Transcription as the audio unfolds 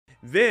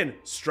then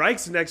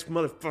strikes the next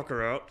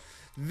motherfucker out.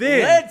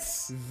 Then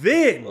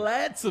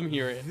Let's them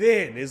hear it.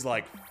 Then is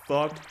like,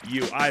 fuck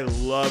you. I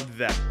loved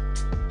that.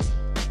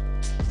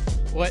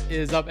 What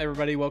is up,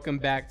 everybody? Welcome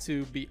back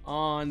to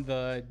Beyond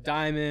the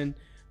Diamond.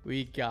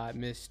 We got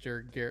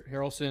Mr. Garrett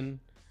Harrelson,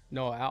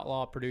 Noah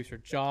Outlaw, producer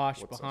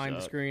Josh behind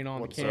the screen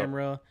on the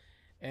camera.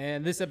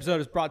 And this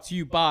episode is brought to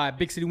you by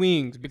Big City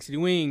Wings. Big City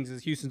Wings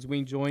is Houston's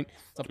wing joint.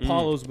 It's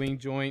Apollo's wing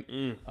joint.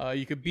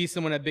 You could be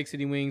someone at Big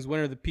City Wings,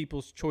 winner of the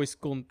People's Choice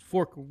Golden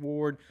Fork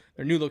Award.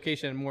 Their new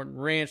location at Morton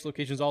Ranch,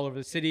 locations all over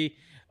the city.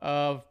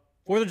 4th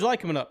of July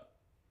coming up.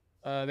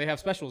 They have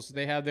specials.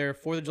 They have their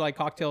 4th of July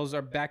cocktails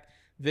are back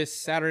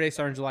this Saturday,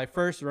 starting July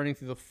 1st, running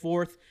through the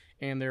 4th.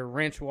 And their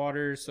ranch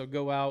waters. So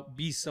go out,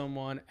 be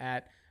someone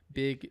at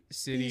Big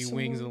City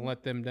Wings and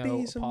let them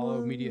know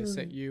Apollo Media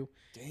sent you.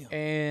 Damn.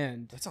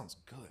 And that sounds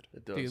good.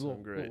 It does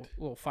sound great.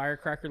 Little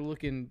firecracker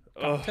looking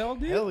cocktail,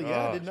 dude. Hell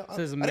yeah. I didn't know.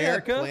 Says I didn't have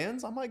America.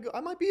 plans. I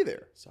might be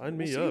there. Sign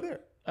me See up. you there.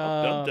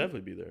 I'll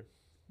definitely be there.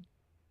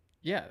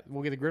 Yeah,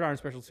 we'll get the Gridiron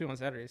special too on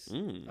Saturdays.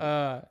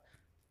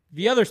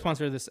 The other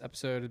sponsor of this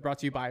episode is brought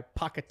to you by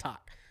Pocket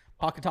Talk.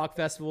 Pocket Talk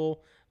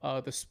Festival,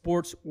 the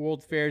Sports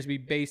World Fair is to be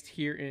based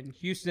here in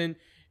Houston,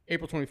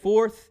 April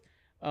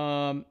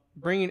 24th.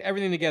 Bringing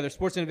everything together,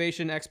 Sports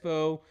Innovation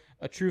Expo,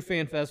 a true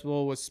fan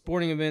festival with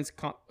sporting events,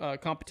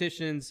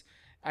 competitions,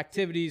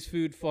 activities,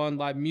 food, fun,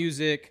 live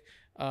music,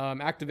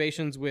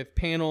 activations with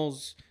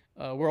panels.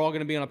 We're all going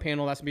to be on a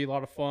panel. That's going to be a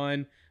lot of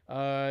fun.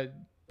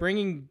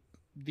 Bringing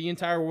the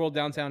entire world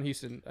downtown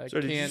Houston.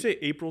 Sorry, did you say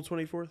April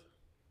 24th?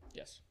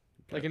 Yes.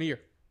 Okay. Like in a year.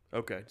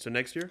 Okay. So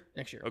next year?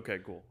 Next year. Okay,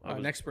 cool.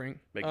 Next spring.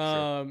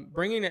 Sure.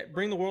 Bring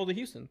the world to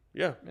Houston.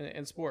 Yeah.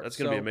 And sports. That's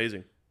going to be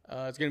amazing.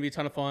 It's going to be a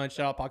ton of fun.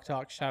 Shout out Pocket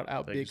Talk. Shout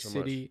out Thank Big you so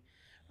City.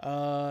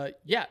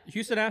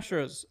 Houston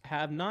Astros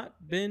have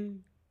not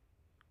been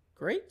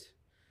great.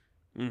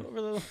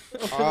 Over the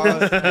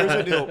here's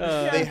the deal.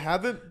 They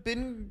haven't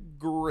been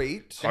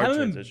great, Hard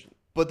transition.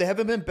 but they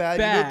haven't been bad.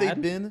 You know,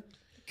 they've been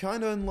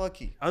kind of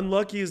unlucky.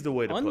 Unlucky is the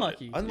way to put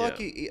it.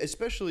 Unlucky,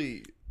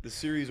 especially the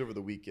series over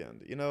the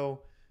weekend. You know,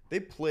 they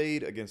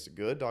played against a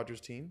good Dodgers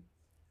team.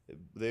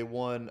 They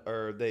won,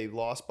 or they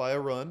lost by a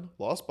run,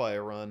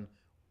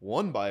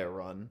 won by a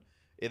run.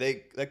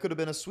 That could have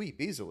been a sweep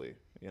easily,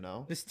 you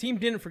know. This team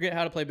didn't forget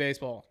how to play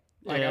baseball.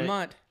 Like I'm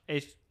not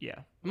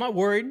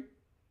worried.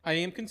 I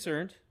am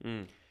concerned.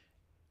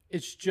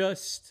 It's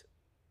just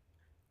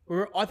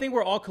I think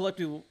we're all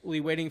collectively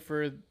waiting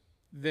for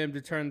them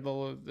to turn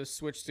the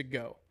switch to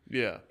go.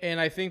 Yeah. And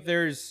I think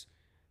there's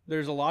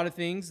a lot of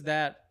things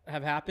that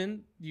have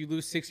happened. You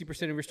lose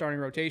 60% of your starting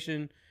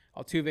rotation.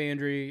 Altuve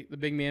injury, the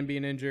big man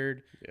being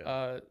injured.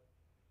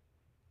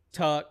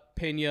 Tuck,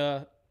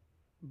 Pena,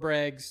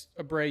 Breggs,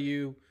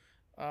 Abreu,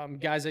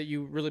 guys that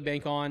you really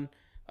bank on.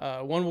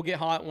 One will get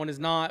hot, one is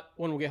not.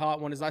 One will get hot,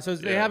 one is not. So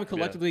they haven't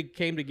collectively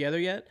came together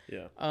yet.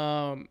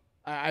 Yeah.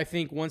 I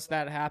think once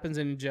that happens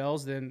and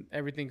gels, then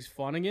everything's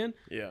fun again.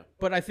 Yeah.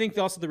 But I think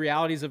also the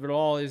realities of it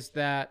all is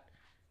that.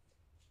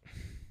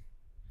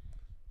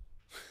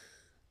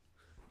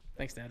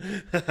 Thanks, Dad.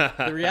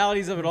 The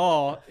realities of it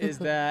all is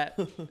that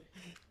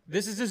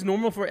this is just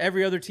normal for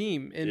every other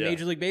team in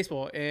Major League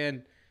Baseball,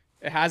 and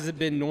it hasn't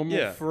been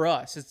normal for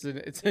us.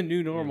 It's a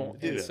new normal,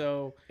 and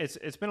so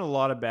it's been a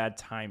lot of bad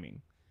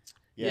timing.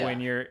 Yeah. When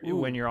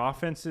your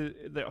offense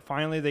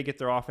finally they get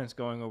their offense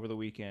going over the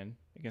weekend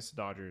against the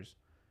Dodgers,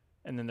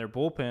 and then their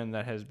bullpen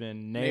that has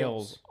been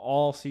nails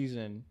all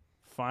season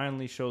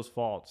finally shows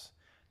faults.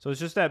 So it's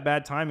just that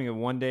bad timing of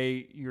one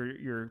day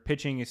your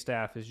pitching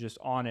staff is just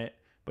on it,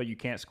 but you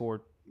can't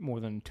score more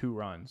than 2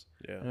 runs.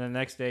 Yeah. And then the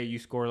next day you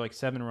score like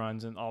 7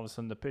 runs, and all of a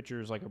sudden the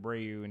pitchers like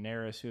Abreu and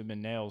Neris, who have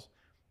been nails,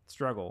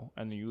 struggle,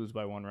 and then you lose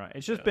by 1 run.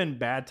 It's just been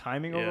bad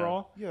timing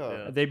overall.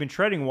 Yeah. They've been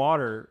treading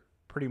water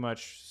pretty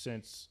much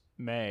since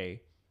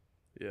May.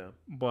 Yeah.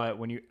 But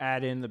when you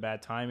add in the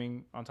bad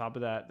timing on top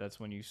of that, that's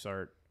when you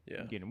start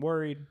getting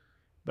worried.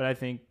 But I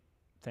think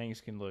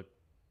things can look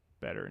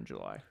better in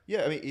July.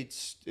 Yeah, I mean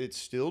it's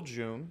still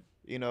June,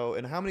 you know,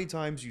 and how many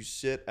times you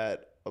sit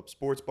at a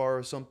sports bar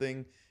or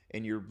something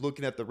and you're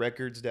looking at the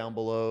records down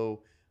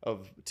below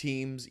of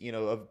teams, you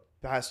know, of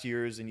past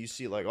years, and you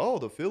see like, oh,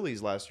 the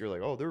Phillies last year,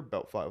 like, oh, they're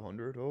about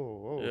 500.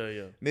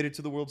 Made it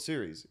to the World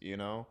Series, you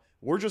know.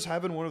 We're just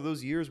having one of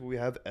those years where we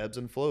have ebbs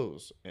and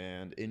flows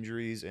and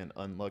injuries and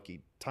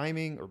unlucky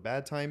timing or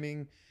bad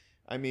timing.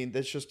 I mean,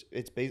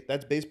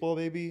 that's baseball,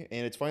 baby,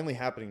 and it's finally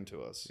happening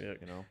to us. Yeah,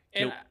 you know.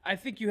 And I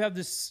think you have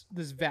this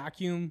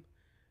vacuum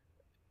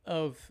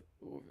of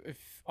if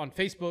on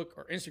Facebook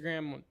or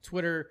Instagram, on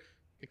Twitter,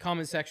 the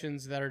comment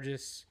sections that are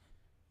just.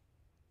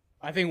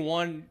 I think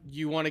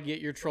you want to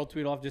get your troll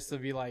tweet off just to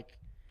be like,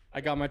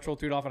 I got my troll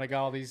tweet off and I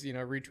got all these,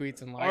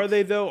 retweets and likes. Are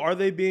they though? Are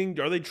they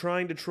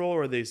trying to troll,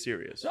 or are they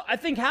serious? No, I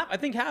think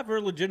half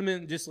are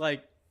legitimate. Just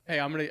like,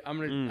 hey, I'm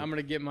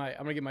gonna get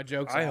my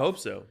jokes. I hope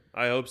so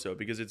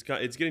because it's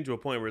getting to a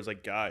point where it's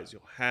like, guys,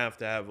 you'll have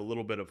to have a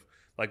little bit of,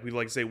 like we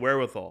like to say,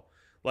 wherewithal.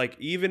 Like,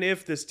 even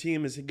if this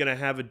team is gonna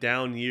have a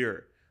down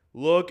year,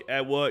 Look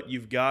at what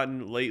you've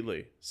gotten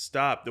lately.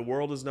 Stop. The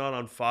world is not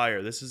on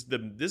fire. This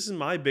is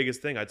my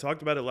biggest thing. I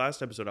talked about it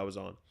last episode I was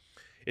on.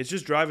 It's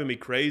just driving me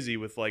crazy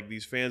with like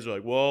these fans are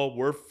like, well,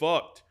 we're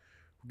fucked.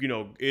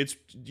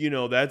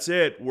 That's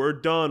it. We're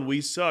done.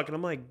 We suck. And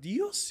I'm like, do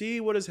you see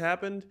what has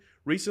happened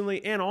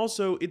recently? And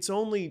also, it's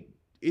only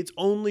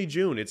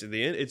June. It's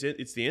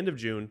the end of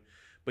June.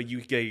 But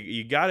you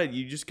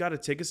just gotta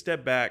take a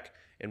step back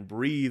and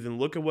breathe and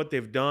look at what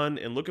they've done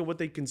and look at what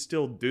they can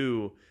still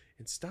do.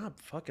 And stop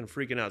fucking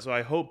freaking out. So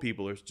I hope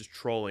people are just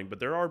trolling, but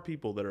there are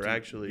people that are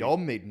actually. Y'all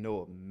made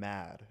Noah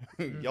mad.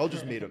 Y'all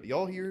just made him.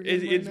 Y'all hear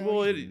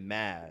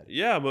mad.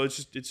 Yeah, but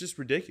it's just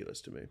ridiculous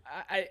to me.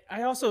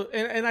 I also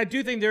and I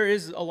do think there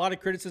is a lot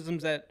of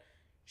criticisms that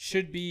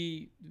should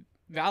be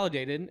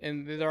validated,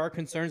 and there are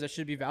concerns that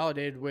should be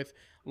validated with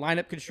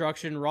lineup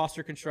construction,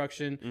 roster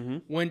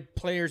construction, when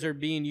players are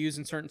being used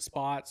in certain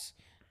spots,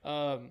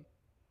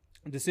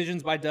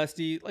 decisions by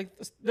Dusty. Like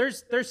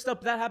there's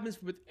stuff that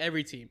happens with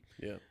every team.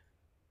 Yeah.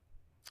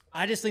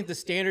 I just think the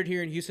standard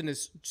here in Houston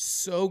is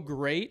so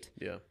great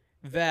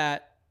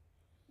that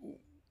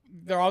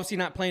they're obviously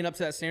not playing up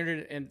to that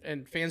standard,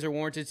 and fans are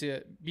warranted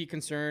to be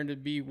concerned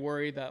and be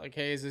worried that like,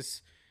 hey,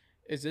 is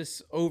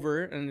this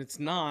over? And it's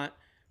not,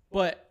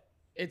 but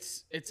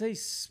it's a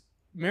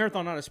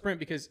marathon, not a sprint,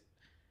 because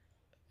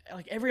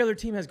like every other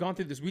team has gone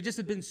through this. We just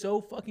have been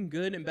so fucking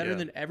good and better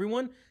than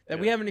everyone that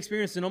we haven't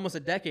experienced in almost a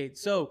decade.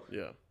 So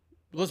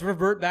let's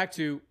revert back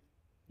to.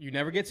 You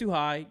never get too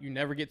high. You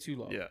never get too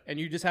low. Yeah. And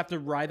you just have to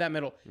ride that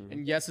middle.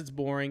 And yes, it's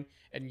boring.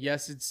 And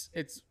yes, it's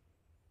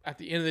at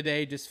the end of the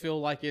day, just feel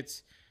like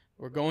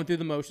we're going through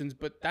the motions.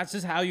 But that's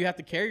just how you have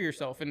to carry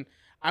yourself. And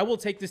I will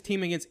take this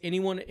team against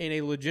anyone in a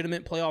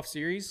legitimate playoff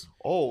series.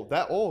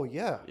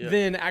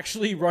 Than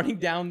actually running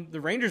down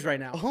the Rangers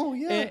right now. Oh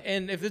yeah.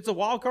 And if it's a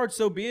wild card,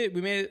 so be it.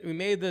 We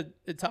made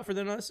it tougher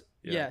than us.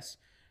 Yeah. Yes.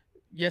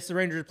 Yes, the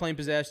Rangers are playing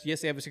possessed. Yes,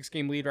 they have a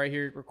 6-game lead right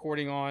here,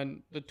 recording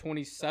on the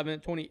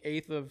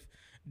 28th of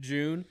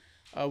June,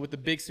 with the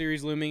big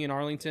series looming in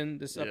Arlington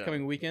this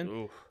upcoming weekend.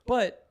 Oof.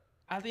 But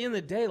at the end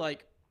of the day,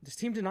 like this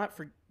team did not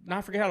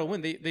forget how to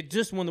win. They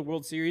just won the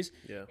World Series,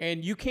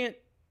 and you can't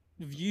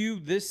view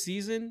this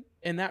season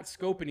in that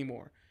scope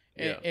anymore.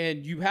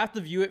 And you have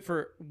to view it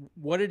for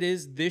what it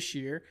is this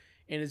year.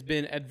 And it's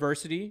been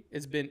adversity,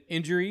 it's been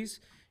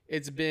injuries,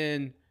 it's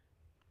been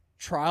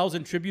trials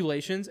and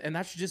tribulations, and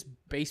that's just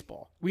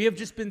baseball. We have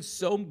just been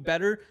so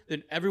better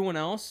than everyone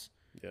else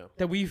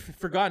that we've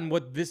forgotten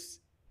what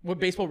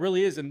baseball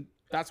really is, and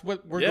that's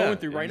what we're going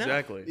through right now.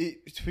 Exactly.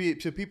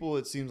 To people,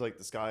 it seems like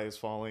the sky is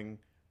falling.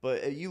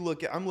 But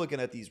I'm looking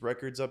at these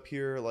records up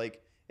here.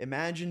 Like,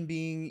 imagine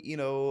being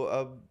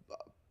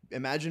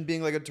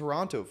like a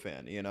Toronto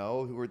fan,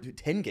 who are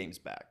 10 games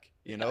back.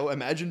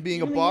 Imagine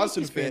being a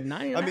Boston fan.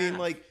 I mean,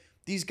 like,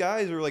 these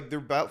guys are like, they're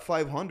about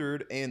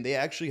 500 and they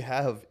actually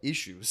have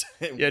issues.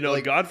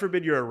 God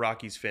forbid you're a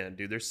Rockies fan,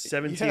 dude. They're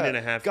 17 and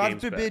a half games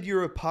God forbid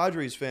you're a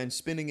Padres fan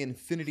spending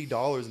infinity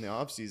dollars in the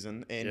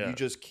offseason and you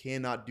just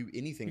cannot do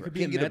anything. You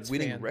can't get a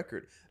winning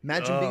record.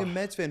 Imagine being a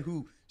Mets fan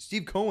who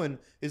Steve Cohen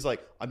is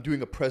like, I'm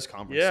doing a press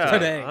conference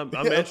today.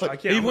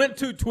 He went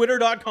to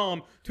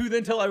twitter.com to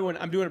then tell everyone,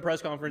 I'm doing a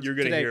press conference. You're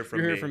going to hear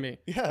from me.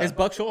 Yeah. Is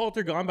Buck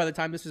Showalter gone by the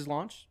time this is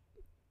launched?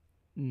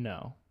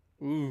 No.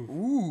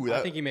 Ooh,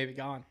 I think he may be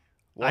gone.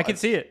 Well, I can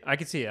see it. I'm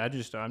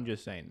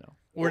just saying though.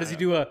 Or does he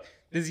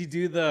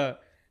do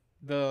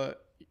the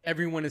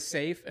everyone is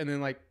safe, and then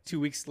like 2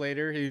 weeks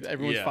later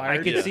everyone's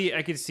fired?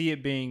 I could see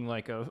it being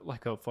like a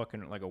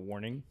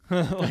warning,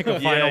 like a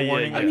final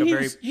warning. I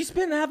mean, you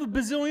spent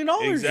 $500 million.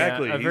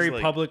 Exactly. A very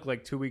public,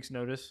 like 2 weeks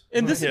notice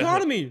in this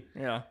economy.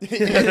 Yeah.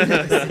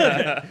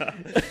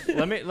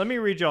 Let me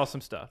read y'all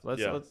some stuff.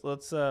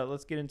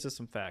 Let's get into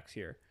some facts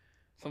here.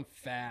 Some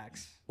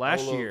facts.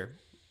 Last year.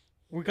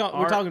 We're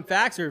talking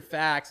facts or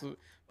facts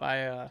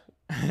by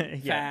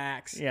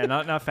facts. Yeah,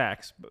 not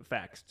facts, but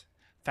facts.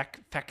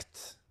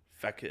 Facts.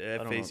 FACTS.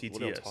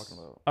 What are you talking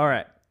about? All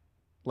right.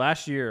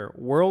 Last year,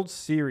 World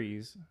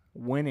Series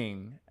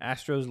winning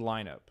Astros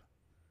lineup: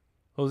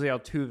 Jose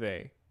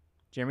Altuve,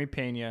 Jeremy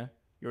Pena,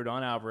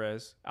 Yordan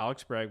Alvarez,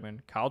 Alex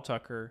Bregman, Kyle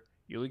Tucker,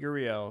 Yuli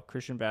Gurriel,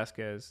 Christian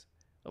Vasquez,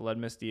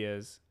 Aledmus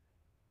Diaz,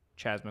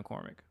 Chas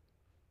McCormick.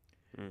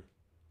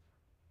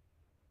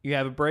 You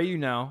have Abreu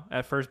now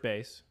at first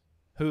base,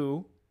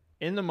 who,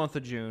 in the month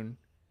of June,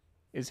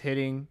 is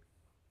hitting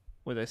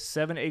with a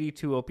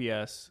 782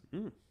 OPS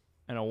and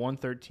a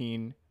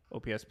 113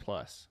 OPS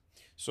plus.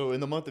 So in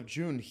the month of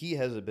June, he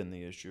hasn't been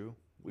the issue.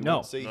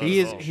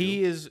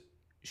 He is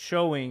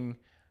showing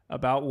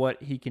about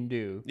what he can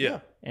do. Yeah.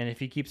 And if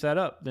he keeps that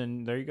up,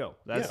 then there you go.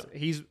 That's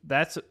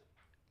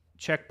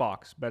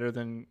checkbox better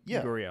than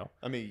Gurriel.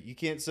 I mean, you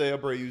can't say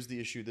Abreu's the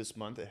issue this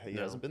month. He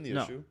hasn't been the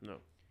issue. No.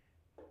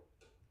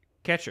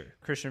 Catcher,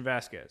 Christian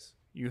Vasquez.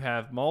 You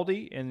have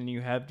Maldi, and then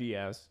you have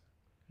Diaz.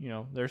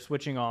 They're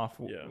switching off,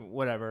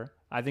 whatever.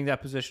 I think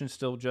that position's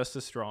still just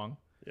as strong.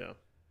 Yeah.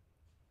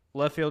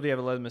 Left field, you have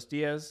Aledmus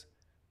Diaz.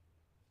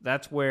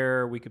 That's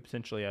where we could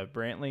potentially have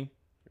Brantley.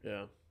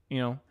 Yeah.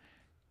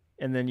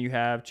 And then you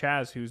have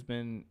Chas, who's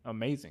been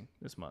amazing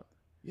this month.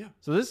 Yeah.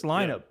 So this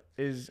lineup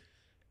is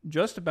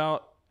just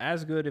about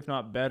as good, if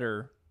not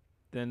better,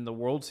 than the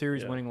World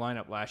Series winning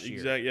lineup last year.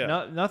 Exactly.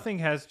 Yeah. Nothing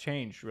has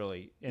changed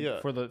really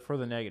for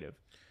the negative.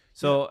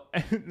 So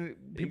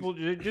people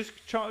just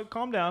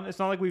calm down. It's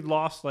not like we've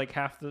lost like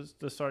half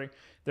the starting.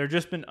 They've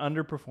just been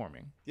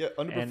underperforming. Yeah,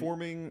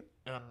 underperforming.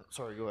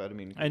 Sorry, go ahead. I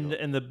mean,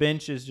 and the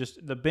bench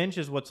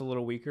is what's a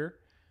little weaker,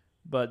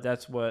 but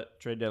that's what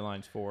trade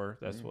deadline's for.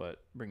 That's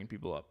what bringing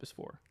people up is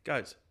for.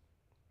 Guys,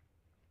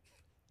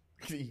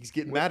 he's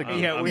getting mad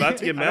again. I'm about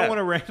to get mad. I don't want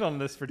to rant on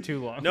this for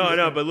too long.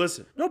 No, but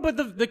listen. No, but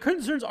the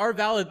concerns are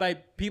valid by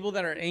people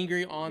that are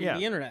angry on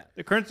the internet.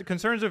 The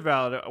concerns are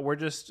valid. We're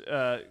just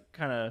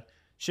kind of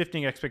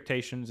shifting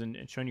expectations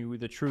and showing you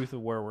the truth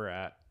of where we're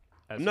at.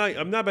 I'm not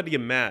about to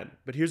get mad,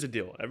 but here's the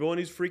deal. Everyone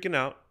who's freaking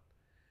out,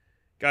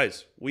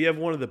 guys, we have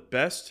one of the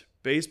best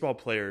baseball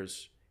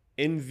players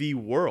in the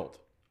world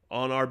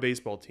on our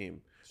baseball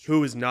team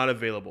who is not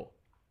available.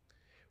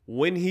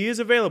 When he is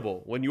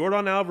available, when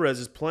Yordan Alvarez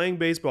is playing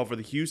baseball for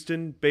the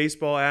Houston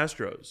Baseball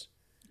Astros,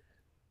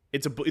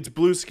 it's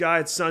blue sky,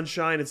 it's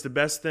sunshine, it's the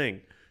best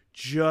thing.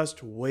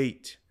 Just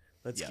wait.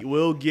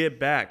 We'll get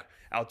back.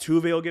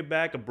 Altuve will get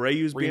back.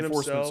 Abreu's being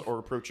himself. Reinforcements are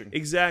approaching.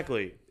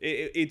 Exactly.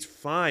 It's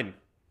fine.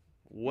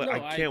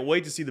 I can't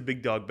wait to see the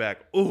big dog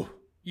back. Ooh.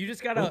 You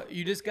just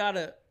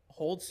gotta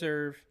hold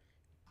serve,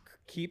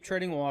 keep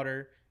treading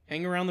water,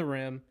 hang around the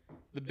rim.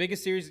 The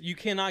biggest series, you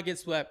cannot get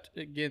swept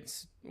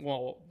against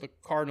the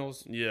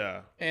Cardinals.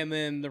 Yeah. And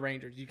then the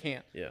Rangers. You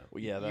can't. Yeah.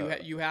 Well, yeah.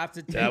 You have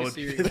to take a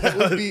series. That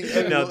would be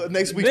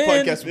next week's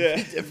podcast. Would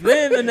be different.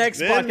 Then the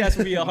next podcast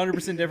will be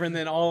 100% different.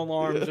 Than all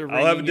alarms are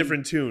ringing. I'll have a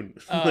different tune.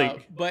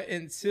 But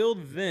until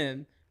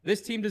then,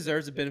 this team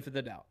deserves the benefit of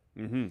the doubt.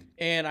 Mm-hmm.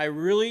 And I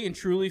really and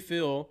truly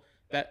feel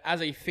that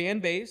as a fan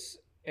base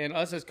and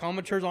us as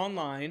commenters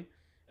online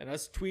and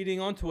us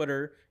tweeting on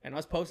Twitter and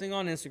us posting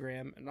on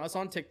Instagram and us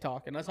on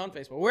TikTok and us on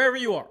Facebook, wherever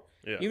you are,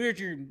 even at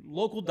your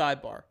local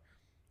dive bar,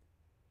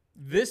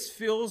 this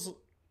feels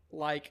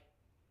like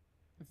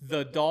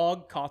the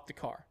dog caught the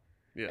car.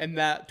 Yeah. And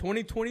that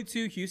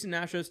 2022 Houston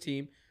Astros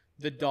team,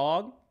 the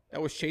dog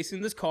that was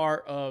chasing this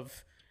car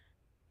of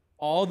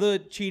all the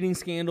cheating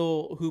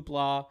scandal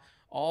hoopla,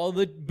 all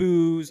the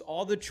booze,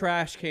 all the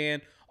trash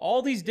can,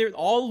 all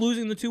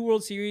losing the 2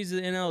 World Series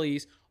in NL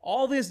East,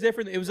 all this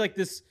different. It was like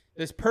this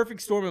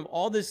perfect storm of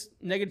all this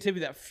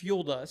negativity that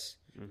fueled us.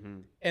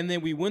 Mm-hmm. And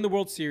then we win the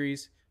World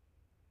Series.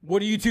 What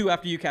do you do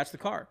after you catch the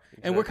car?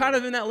 Exactly. And we're kind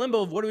of in that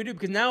limbo of what do we do?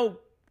 Because now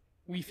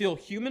we feel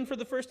human for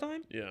the first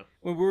time. Yeah.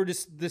 When we're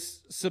just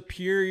this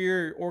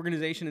superior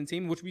organization and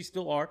team, which we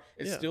still are.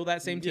 It's still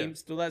that same team,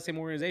 still that same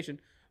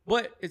organization.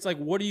 But it's like,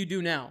 what do you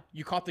do now?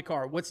 You caught the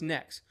car. What's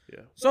next?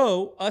 Yeah.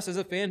 So us as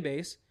a fan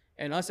base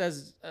and us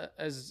as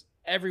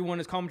everyone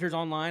as commenters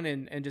online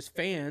and just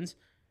fans,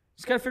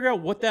 just got to figure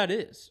out what that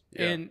is.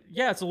 Yeah. And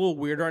it's a little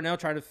weird right now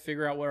trying to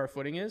figure out what our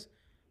footing is.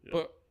 Yeah.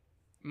 But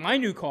my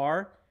new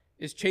car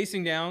is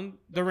chasing down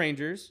the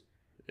Rangers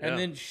and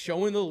then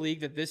showing the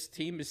league that this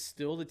team is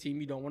still the team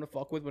you don't want to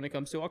fuck with when it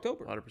comes to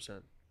October.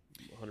 100%.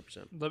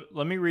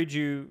 Let me read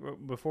you,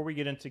 before we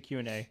get into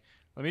Q&A,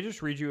 let me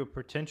just read you a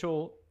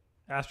potential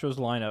Astros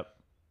lineup,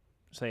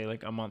 say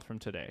like a month from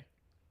today.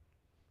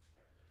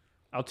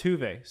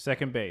 Altuve,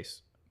 second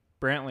base.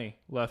 Brantley,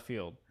 left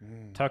field.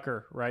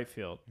 Tucker, right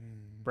field.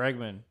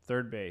 Bregman,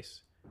 third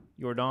base.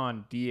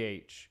 Yordan,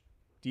 DH.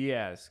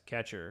 Diaz,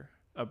 catcher.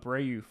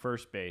 Abreu,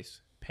 first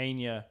base.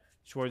 Pena,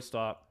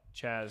 shortstop.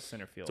 Chaz,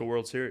 center field. It's a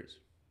World Series.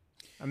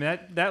 I mean,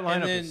 that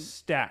lineup is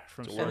stacked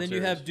from start. And then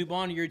you have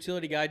Dubon, your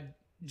utility guy,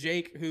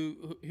 Jake,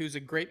 who's a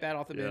great bat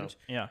off the bench.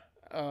 Yeah.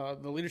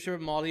 The leadership of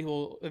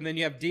Maldi, and then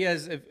you have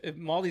Diaz. If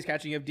Maldi's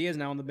catching, you have Diaz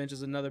now on the bench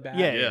as another bat.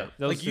 Yeah.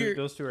 Those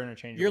two are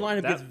interchangeable. Your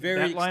lineup gets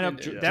very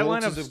extended. That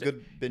lineup is a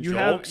good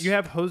bench. You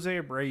have Jose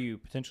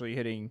Abreu potentially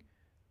hitting,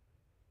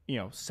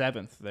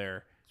 7th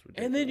there.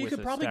 And then you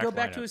could probably go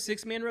back to a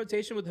 6-man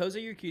rotation with Jose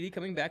Urquidy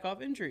coming back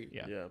off injury.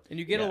 Yeah. And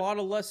you get a lot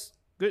of less.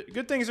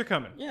 Good things are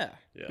coming. Yeah.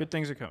 Good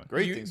things are coming.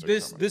 Great things are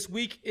coming. This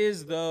week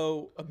is,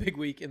 though, a big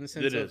week in the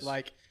sense of,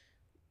 like,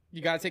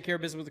 you got to take care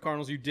of business with the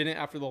Cardinals. You didn't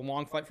after the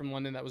long flight from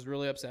London. That was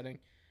really upsetting.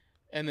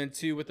 And then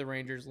 2 with the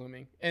Rangers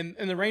looming. And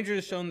the Rangers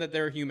have shown that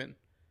they're human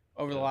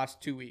over the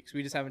last 2 weeks.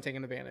 We just haven't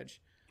taken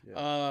advantage.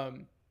 Yeah.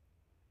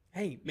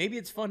 Hey, maybe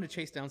it's fun to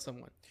chase down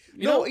someone.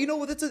 You know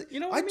what?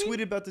 I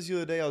tweeted about this the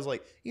other day. I was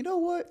like, you know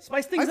what?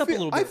 Spice things up a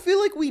little bit. I feel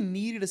like we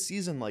needed a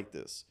season like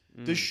this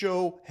to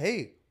show,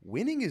 hey,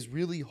 winning is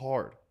really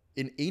hard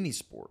in any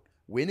sport.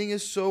 Winning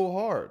is so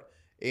hard.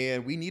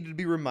 And we needed to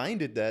be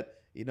reminded that,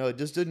 it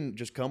just didn't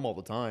just come all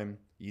the time.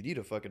 You need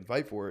to fucking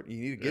fight for it. You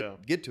need to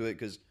get to it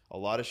because a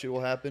lot of shit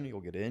will happen.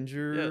 You'll get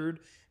injured.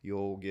 Yeah.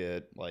 You'll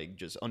get, like,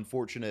 just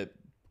unfortunate,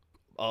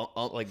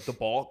 like, the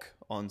balk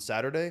on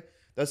Saturday.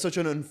 That's such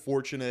an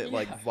unfortunate,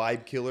 like,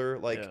 vibe killer.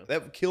 Like,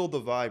 that killed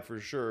the vibe for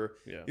sure.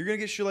 Yeah. You're going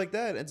to get shit like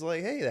that. It's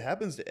like, hey, that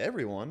happens to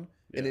everyone.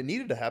 Yeah. And it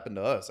needed to happen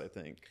to us, I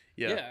think.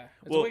 Yeah.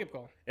 It's a wake-up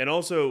call. And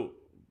also,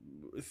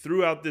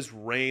 throughout this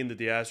reign that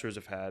the Astros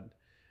have had,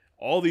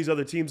 all these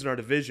other teams in our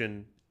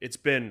division it's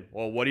been,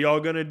 well, what are y'all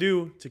going to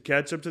do to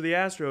catch up to the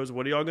Astros?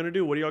 What are y'all going to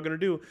do? What are y'all going to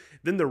do?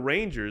 Then the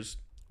Rangers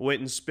went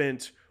and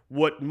spent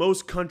what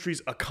most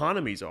countries'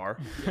 economies are.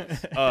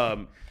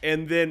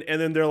 And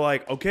then they're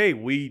like, okay,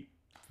 we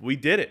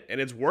did it, and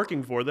it's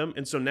working for them.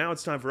 And so now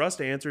it's time for us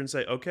to answer and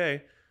say,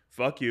 okay,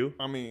 fuck you.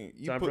 I mean,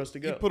 time for us to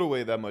go. You put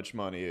away that much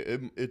money,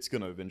 it's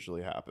going to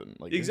eventually happen.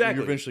 Like Exactly.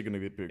 You're eventually going to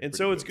get big. And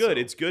so it's good.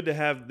 It's good to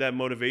have that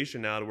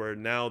motivation now, to where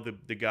now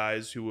the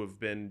guys who have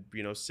been,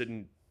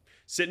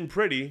 sitting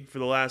pretty for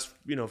the last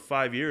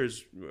 5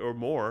 years or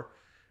more,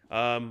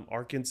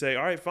 can say,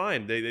 all right,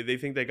 fine. They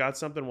think they got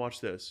something. Watch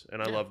this,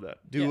 and I love that.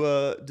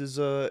 Does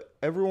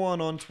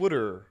everyone on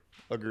Twitter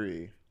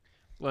agree?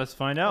 Let's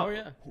find out. Oh,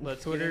 yeah.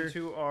 Let's Twitter. get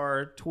into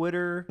our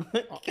Twitter.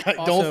 I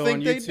Also don't think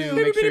on they YouTube,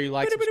 do. make sure you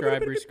like,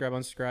 subscribe, resubscribe,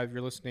 unsubscribe. If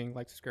you're listening,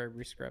 like, subscribe,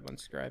 resubscribe,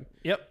 unsubscribe.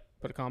 Yep.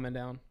 Put a comment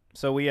down.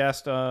 So we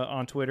asked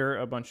on Twitter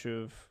a bunch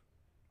of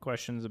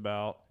questions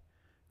about,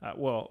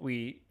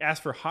 we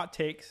asked for hot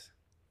takes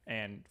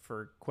and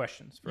for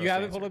questions. For You us to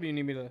have it answer. pulled up? You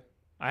need me to?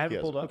 I have it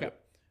Yes. pulled up. Okay.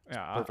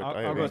 Yeah, Perfect. I I'll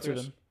have go through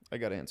answers. them. I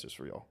got answers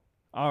for y'all.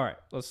 All right.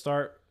 Let's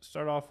start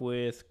off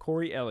with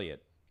Corey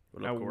Elliott.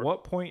 What up, At Cord?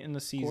 what point in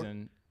the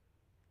season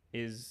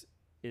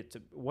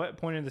what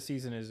point in the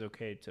season is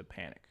okay to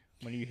panic?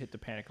 When do you hit the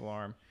panic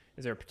alarm?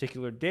 Is there a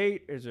particular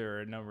date? Is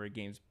there a number of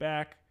games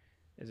back?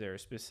 Is there a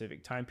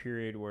specific time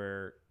period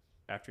where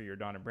after your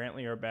Don and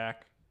Brantley are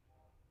back?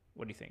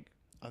 What do you think?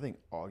 I think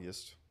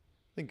August.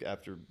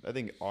 I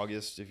think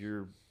August, if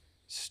you're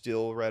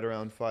still right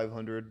around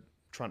 500,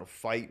 trying to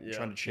fight,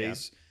 trying to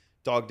chase,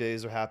 dog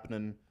days are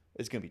happening.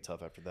 It's going to be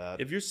tough after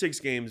that. If you're 6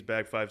 games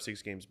back,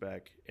 6 games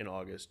back in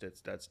August,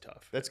 that's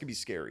tough. That's going to be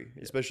scary,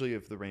 especially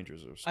if the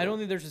Rangers are I don't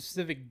think there's a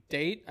specific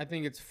date. I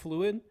think it's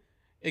fluid.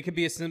 It could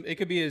be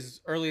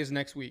as early as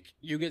next week.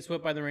 You get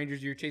swept by the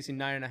Rangers, you're chasing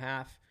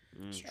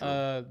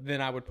 9.5.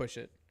 Then I would push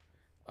it.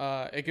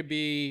 It could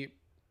be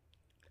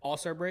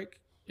All-Star break.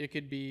 It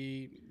could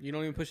be you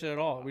don't even push it at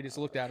all. We just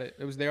looked at it.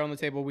 It was there on the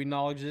table. We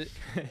acknowledged it,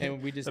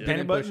 and we just The didn't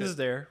panic push button it. is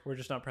there. We're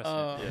just not pressing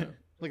it.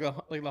 Like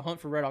the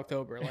hunt for Red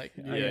October. Like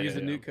you use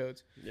the nuke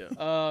codes. Yeah.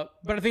 But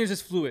I think it's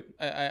just fluid.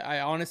 I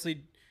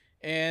honestly,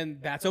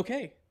 and that's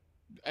okay.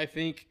 I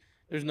think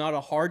there's not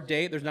a hard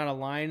date. There's not a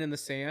line in the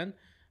sand.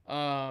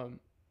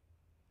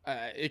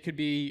 It could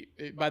be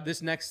by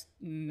this next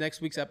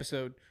week's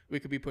episode, we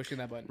could be pushing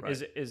that button.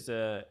 Right. Is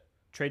the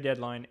trade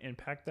deadline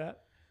impact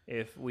that?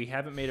 If we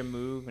haven't made a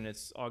move and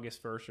it's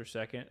August 1st or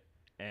 2nd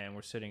and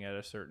we're sitting at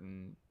a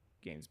certain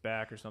games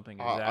back or something,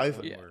 is that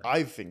when we're...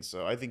 I think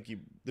so. I think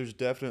there's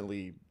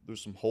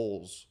some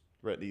holes,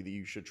 Retney, that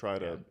you should try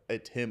to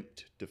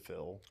attempt to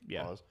fill.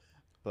 Yeah. Pause.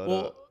 But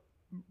Well,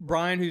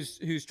 Brian,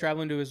 who's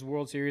traveling to his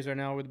World Series right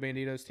now with the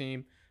Banditos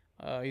team,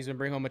 he's gonna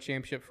bring home a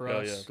championship for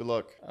us. Yeah. good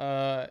luck.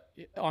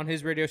 On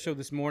his radio show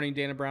this morning,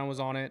 Dana Brown was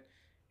on it,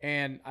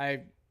 and I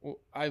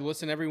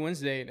listen every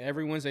Wednesday, and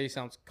every Wednesday he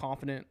sounds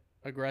confident,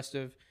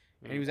 aggressive,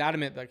 and he was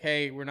adamant like,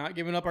 "Hey, we're not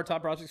giving up our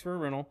top prospects for a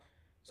rental,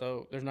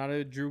 so there's not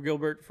a Drew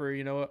Gilbert for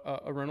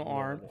a rental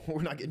arm.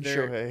 We're not getting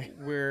Shohei.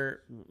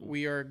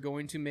 We are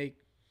going to make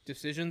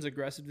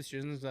aggressive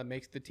decisions that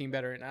makes the team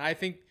better." And I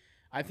think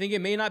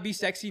it may not be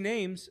sexy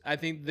names. I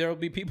think there will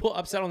be people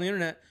upset on the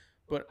internet,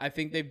 but I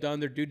think they've done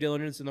their due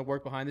diligence and the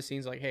work behind the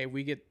scenes. Like, hey,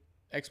 we get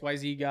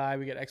XYZ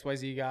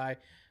guy,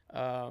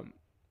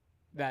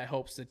 that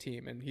helps the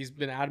team. And he's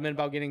been adamant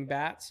about getting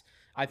bats.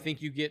 I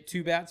think you get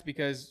 2 bats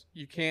because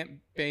you can't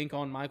bank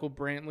on Michael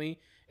Brantley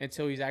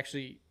until he's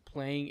actually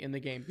playing in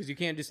the game. Because you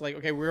can't just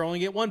okay, we're only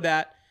get 1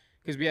 bat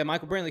because we have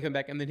Michael Brantley come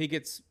back and then he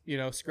gets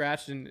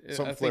scratched and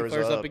Something flares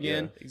up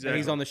again, yeah. Exactly. and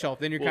he's on the shelf.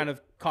 Then you're kind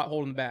of caught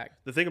holding the bag.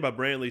 The thing about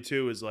Brantley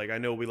too is I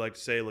know we like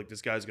to say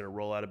this guy's gonna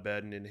roll out of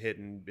bed and hit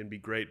and be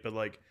great, but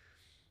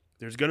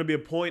there's gonna be a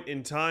point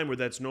in time where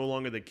that's no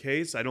longer the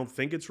case. I don't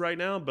think it's right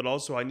now, but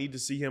also I need to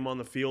see him on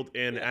the field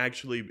and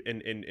actually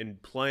in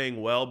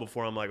playing well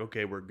before I'm like,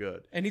 okay, we're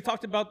good. And he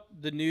talked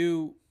about the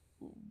new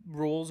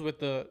rules with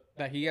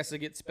that he has to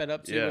get sped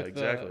up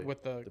to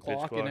with the pitch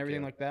clock and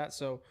everything yeah. like that.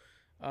 So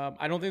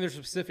I don't think there's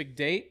a specific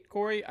date,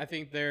 Corey. I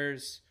think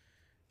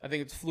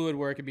it's fluid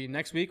where it could be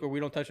next week or we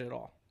don't touch it at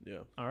all. Yeah.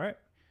 All right.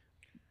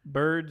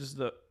 Bird's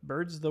the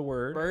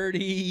word.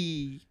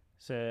 Birdie.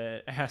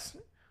 Asked,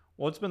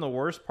 what's been the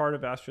worst part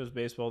of Astros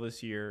baseball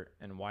this year,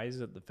 and why is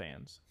it the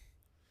fans?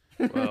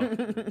 Well,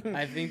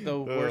 I think the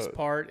worst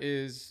part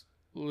is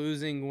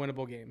losing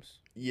winnable games.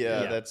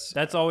 Yeah,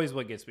 that's always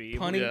what gets me.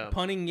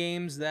 Punting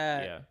games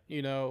that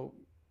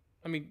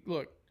I mean,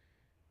 look,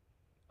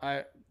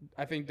 I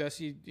think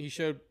Dusty, he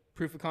showed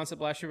proof of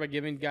concept last year by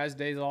giving guys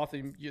days off.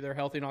 They're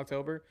healthy in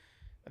October.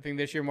 I think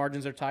this year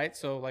margins are tight,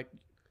 so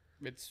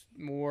it's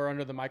more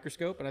under the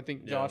microscope. And I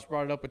think Josh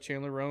brought it up with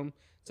Chandler Rome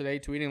today,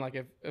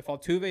 tweeting if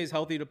Altuve is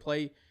healthy to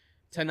play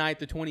tonight,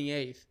 the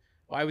 28th,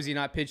 why was he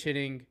not pitch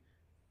hitting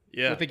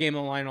with the game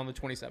on the line on the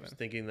 27th?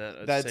 Thinking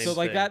that That's same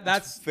thing.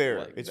 That's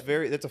fair.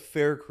 That's a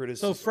fair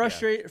criticism.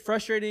 So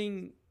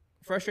frustrating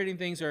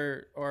things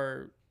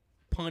are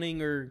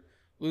punting or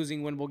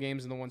losing winnable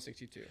games in the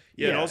 162.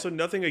 Yeah, and also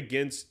nothing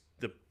against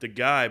the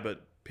guy,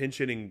 but pinch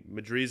hitting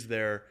Madriz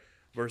there.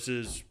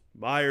 versus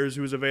Myers,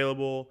 who was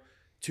available.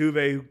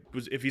 Tuve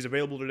was, if he's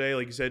available today,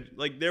 like you said,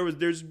 like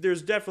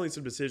there's definitely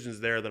some decisions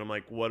there that I'm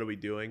like, what are we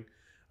doing?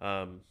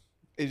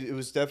 It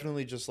was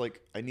definitely just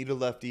like, I need a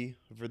lefty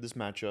for this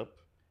matchup.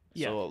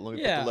 Yeah. So let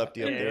me put the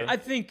lefty up there. I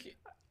think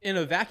in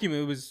a vacuum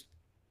it was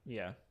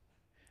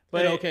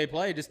but an okay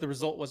play. Just the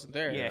result wasn't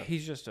there. Yeah,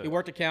 he's just he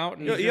worked a count.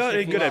 And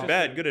good at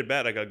bat. Good at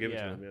bat. I gotta give it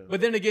to him. Yeah. But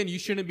then again, you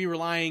shouldn't be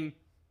relying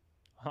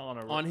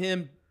on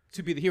him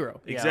to be the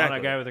hero. Exactly. On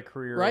a guy with a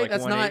career, right? Like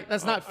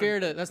That's not fair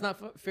to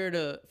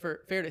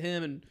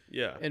him and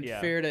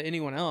fair to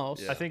anyone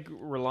else. I think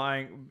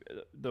relying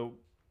the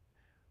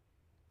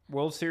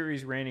World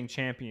Series reigning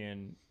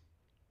champion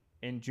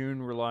in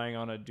June, relying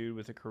on a dude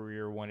with a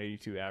career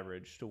 182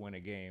 average to win a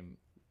game,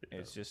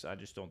 it's just I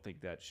just don't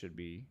think that should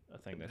be a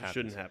thing that happens.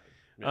 Shouldn't happen.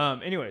 Yeah.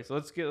 Anyways,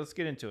 let's get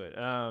into it.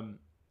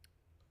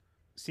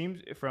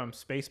 Seems from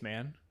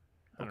Spaceman.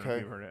 I don't know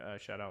if you've heard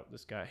it. Shout out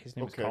this guy. His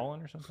name is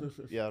Colin or something.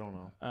 Yeah, I don't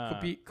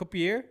know.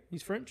 Copier?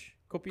 He's French?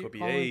 Copier?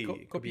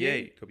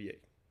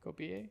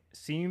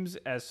 Seems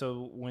as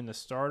so when the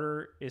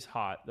starter is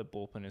hot, the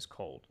bullpen is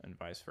cold, and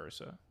vice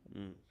versa.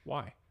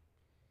 Why?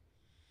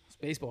 It's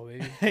baseball,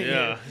 baby.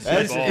 Yeah.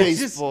 That's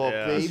baseball,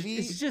 Yeah. baby.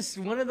 It's just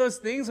one of those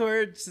things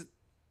where it's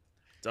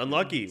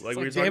unlucky. Like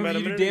we were talking damn about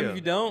if a you do, minute damn ago. if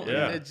you don't.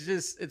 Yeah. And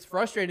it's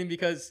frustrating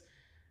because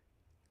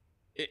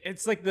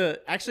it's like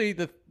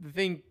the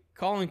thing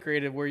Colin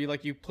created where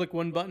you click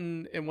one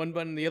button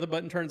and the other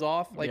button turns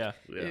off. Like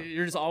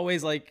you're just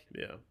always like,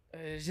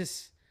 it's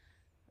just,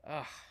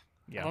 I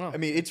don't know. I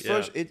mean, it's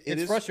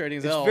it's frustrating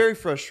as It's hell. very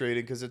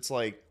frustrating because it's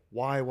like,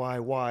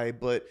 why?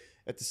 But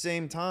at the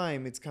same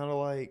time, it's kind of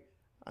like,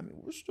 I mean,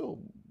 we're still,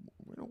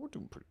 we're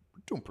doing pretty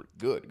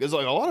good. Because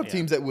like a lot of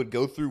teams that would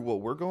go through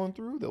what we're going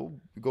through,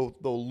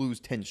 they'll lose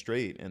 10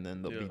 straight, and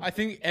then they'll be. I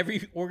think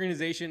every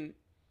organization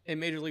in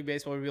Major League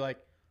Baseball would be like,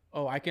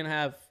 oh, I can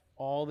have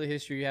all the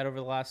history you had over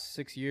the last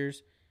 6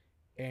 years,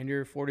 and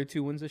your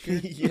 42 wins this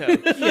year.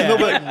 No,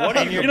 but What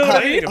are you know what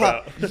I complaining mean?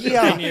 about?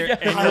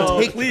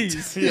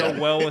 Please. You're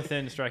well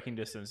within striking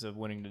distance of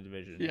winning the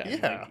division.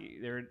 Yeah.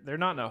 Like, they're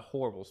not in a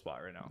horrible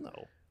spot right now. No.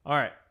 All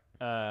right.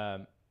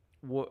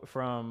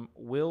 From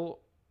Will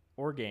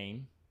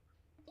Orgain,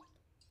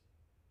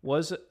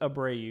 was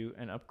Abreu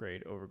an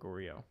upgrade over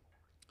Gurriel?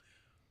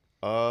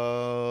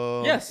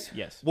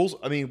 Yes.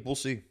 We'll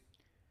see.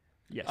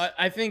 Yes.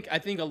 I think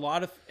a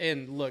lot of,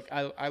 and look,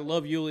 I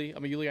love Yuli.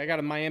 I'm a Yuli. I got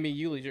a Miami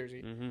Yuli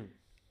jersey. Mm-hmm.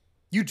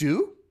 You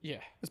do? Yeah.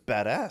 That's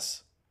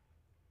badass.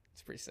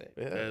 It's pretty sick.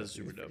 Yeah. That is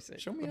super dope.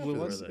 Show me The how blue it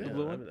one? is. The Yeah,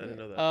 blue I one? didn't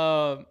know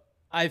that.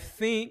 I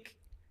think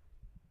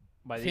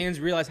By the- fans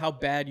realize how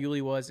bad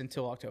Yuli was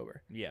until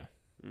October. Yeah.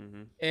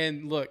 Mm-hmm.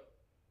 And look,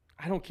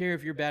 I don't care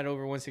if you're bad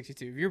over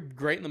 162. If you're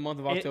great in the month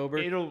of October,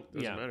 It'll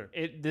Doesn't matter.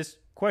 This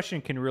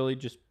question can really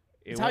just.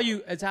 it's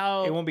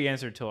how It won't be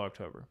answered until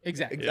October.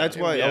 exactly. That's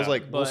why I was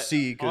like, we'll But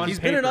see. on He's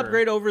been an paper-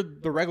 upgrade over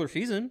the regular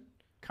season,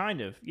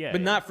 Kind of, yeah.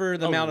 but not for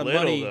the A amount of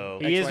little, money. though.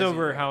 He is XYZ.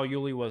 over how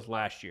Yuli was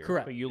last year.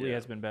 Correct. But Yuli Yeah.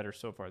 has been better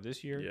so far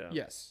this year. Yeah.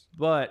 Yes.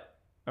 But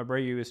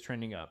Abreu is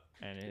trending up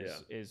and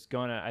is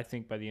gonna, I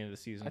think, by the end of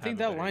the season. I think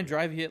have a that better line year.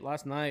 drive he hit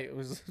last night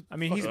was. I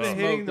mean, he's fucking been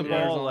hitting the smoke ball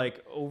Arizona.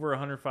 like over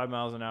 105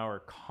 miles an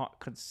hour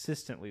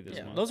consistently this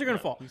month. Those are gonna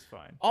fall. He's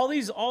fine. All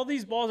these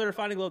balls that are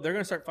finding low, they're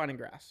gonna start finding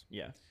grass.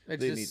 Yeah.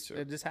 It They just need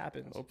to. it just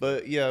happens.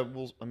 But yeah,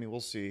 we'll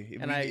see.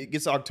 If And it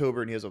gets to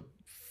October and he has a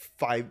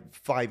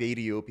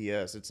 580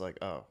 OPS, it's like,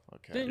 oh,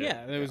 okay.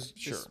 Then, it was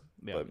Sure. just,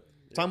 Yeah.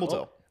 But time will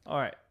tell. All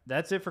right,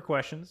 that's it for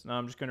questions. Now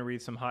I'm just gonna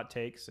read some hot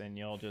takes, and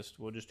we'll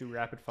just do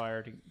rapid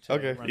fire to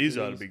Okay. run These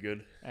through ought to these, be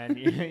good. and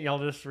y'all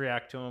just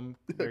react to them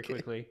very Okay.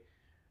 quickly.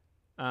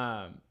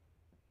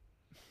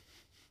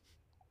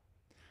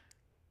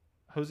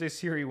 Jose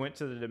Siri went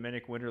to the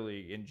Dominican Winter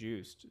League and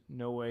juiced.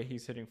 No way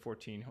he's hitting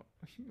 14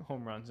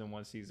 home runs in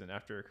one season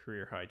after a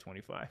career high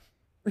 25.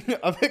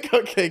 I'm like,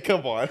 okay,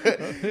 come on.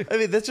 I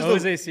mean, that's just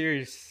Jose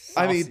Sirius.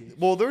 I mean,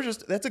 well,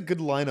 that's a good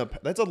lineup.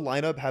 That's a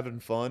lineup having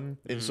fun,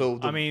 and so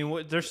I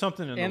mean, there's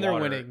something in And the they're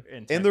water winning. in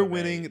And Tampa they're Bay.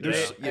 winning.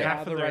 There's- They yeah. have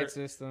have to the their, right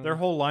system. Their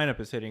whole lineup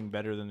is hitting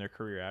better than their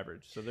career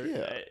average. So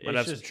they're Might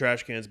have some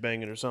trash cans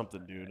banging or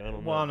something, dude. I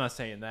don't know. Well, I'm not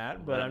saying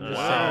that, but I'm just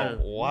Wow.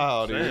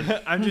 wow, dude.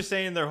 saying. I'm just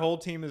saying their whole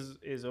team is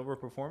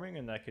overperforming,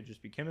 and that could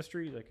just be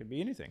chemistry. That could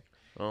be anything.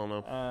 I don't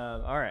know.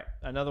 All right,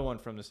 another one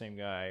from the same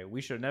guy.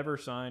 We should never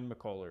sign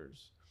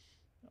McCullers.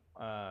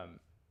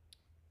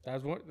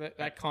 That was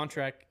that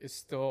contract is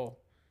still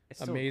It's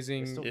still-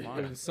 amazing. it's still It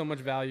fine. was so much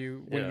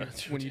value when Yeah,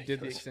 it's you did the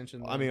ridiculous.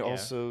 extension. I mean, Yeah.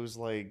 also is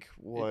like,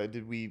 what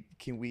do we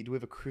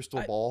have a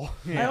crystal ball?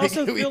 I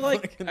also Can we feel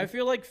like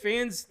fucking-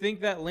 fans think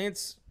that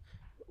Lance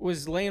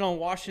was laying on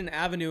Washington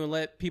Avenue and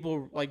let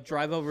people like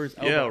drive over his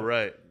elbow. Yeah,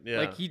 right. Yeah.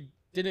 Like he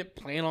didn't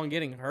plan on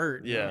getting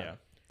hurt. Yeah.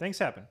 Things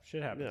happen.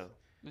 Shit happens.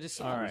 Yeah.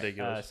 Just All right,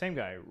 Ridiculous. same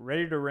guy.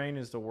 Ready to Rain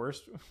is the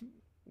worst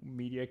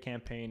media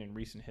campaign in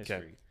recent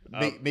history.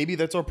 maybe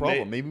that's our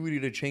problem. Maybe we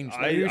need to change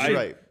that. You're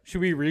right.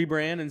 Should we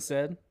rebrand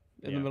instead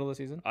in Yeah. the middle of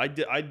the season? I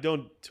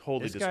don't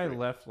totally This guy disagree.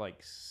 left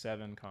like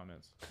 7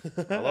 comments.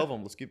 I love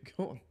them. Let's keep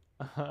going.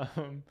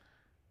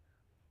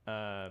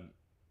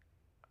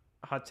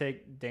 hot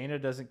take, Dana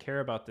doesn't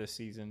care about this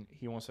season.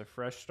 He wants a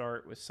fresh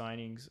start with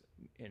signings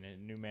and a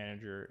new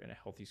manager and a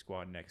healthy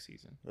squad next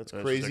season. That's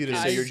crazy to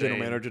say your general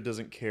manager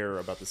doesn't care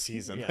about the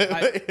season.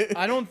 Yeah.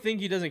 I don't think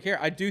he doesn't care.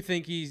 I do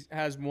think he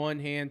has one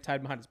hand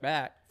tied behind his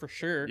back for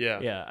sure.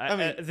 Yeah.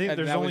 I think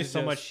there's only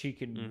so much he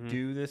can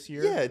do this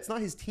year. Yeah, it's not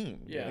his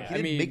team. Yeah, he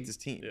didn't make this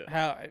team. Yeah.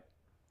 How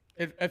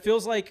it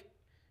feels like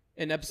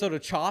an episode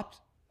of Chopped,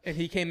 and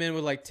he came in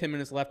with like 10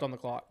 minutes left on the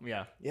clock.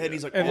 Yeah, and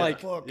he's like, and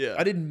fuck,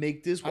 I didn't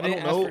make this. I don't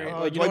you know. know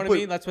what I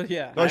mean? That's what.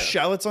 Yeah. Are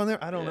shallots on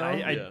there? I don't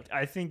know.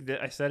 I think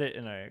that I said it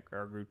in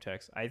our group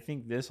text. I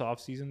think this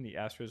offseason the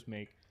Astros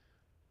make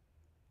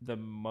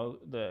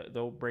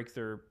they'll break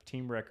their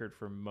team record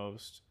for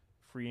most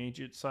free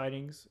agent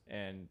sightings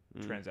and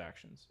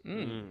transactions.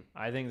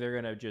 I think they're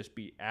gonna just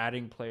be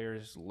adding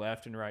players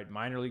left and right.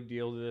 Minor league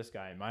deal to this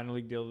guy. Minor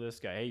league deal to this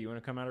guy. Hey, you want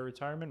to come out of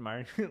retirement?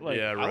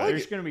 They're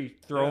just gonna be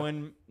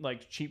throwing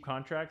like cheap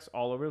contracts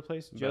all over the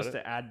place just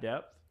to add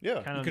depth.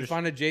 Yeah, you could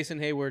find a Jason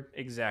Hayward.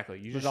 Exactly.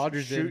 You just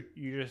Dodgers shoot.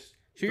 You just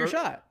shoot your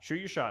shot. Shoot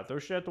your shot. Throw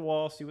shit at the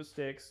wall. See what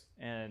sticks.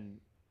 And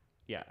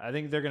yeah, I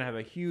think they're gonna have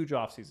a huge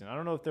offseason. I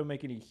don't know if they'll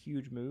make any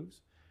huge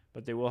moves,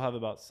 but they will have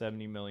about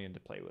 $70 million to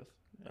play with.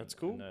 That's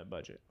cool. In the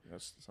budget.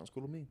 That sounds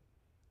cool to me.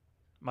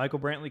 Michael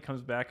Brantley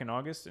comes back in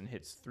August and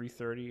hits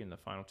 .330 in the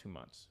final 2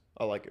 months.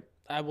 I like it.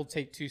 I will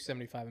take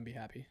 275 and be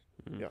happy.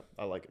 Yeah,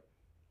 I like it.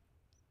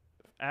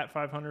 At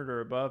 500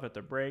 or above at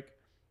the break,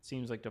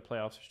 seems like the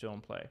playoffs are still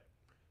in play.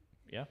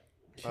 Yeah.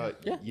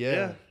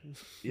 Yeah.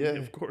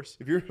 Of course.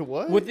 If you're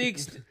what? With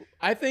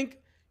I think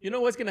you know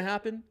what's gonna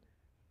happen.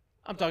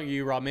 I'm talking to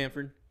you, Rob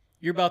Manfred.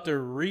 You're about to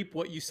reap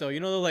what you sow. You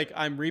know, like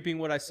I'm reaping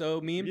what I sow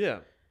meme.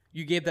 Yeah.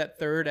 You gave that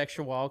third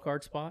extra wild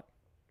card spot.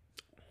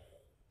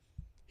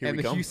 Here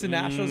the Houston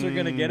Astros are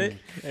going to get it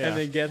and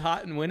then get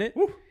hot and win it.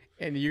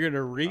 And you're going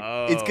to reap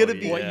it's going to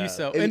be what you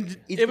sow. And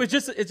it's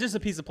just a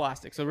piece of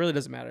plastic, so it really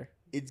doesn't matter.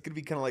 It's going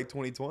to be kind of like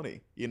 2020.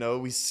 You know,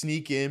 we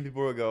sneak in,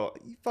 people will go,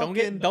 you Don't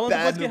fucking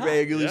bad in the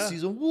regular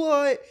season.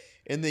 What?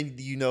 And then,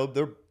 you know,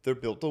 they're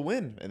built to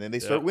win. And then they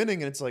start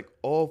winning, and it's like,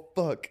 oh,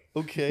 fuck.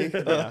 Okay.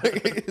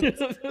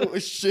 Oh,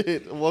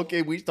 shit. Well,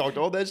 okay, we talked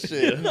all that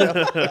shit.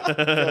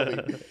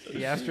 The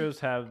Astros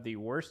have the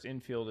worst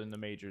infield in the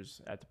majors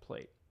at the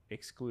plate,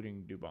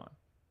 excluding Dubon.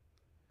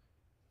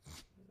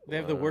 They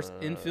have the worst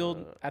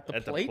infield at the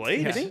plate?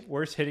 Yeah.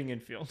 Worst hitting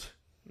infield.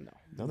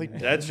 No, they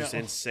That's just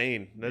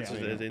insane. That's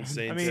just an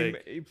insane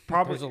take.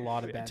 Probably There's a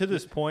lot of bad to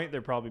this point,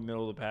 they're probably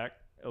middle of the pack.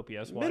 OPS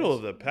wise. Middle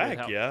of the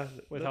pack,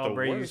 with how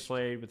Brady's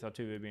played, with how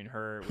Tuve being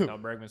hurt, with how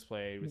Bregman's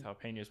played, with how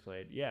Pena's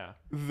played. Yeah.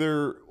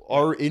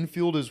 Our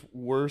infield is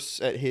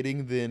worse at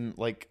hitting than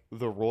like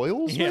the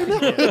Royals right now.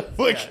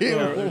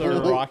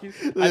 The Rockies.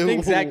 I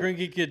think Zach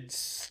Greinke could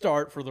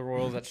start for the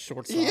Royals at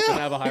shortstop and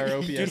have a higher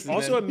OPS. Dude,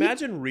 also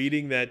imagine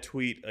reading that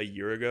tweet a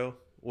year ago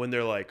when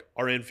they're like,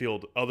 our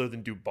infield other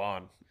than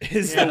Dubon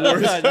is the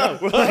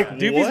worst. We're like,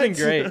 Doobie's been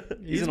great.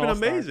 He's been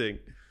amazing.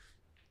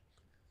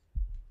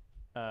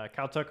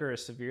 Kyle Tucker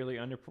is severely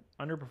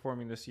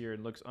underperforming this year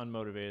and looks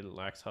unmotivated,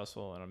 lacks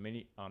hustle, and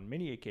on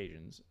many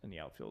occasions in the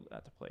outfield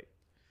at the plate.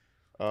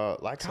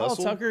 Lacks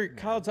hustle.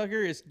 Kyle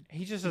Tucker is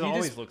he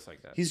always looks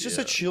like that. He's just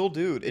a chill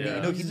dude,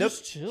 and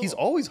he's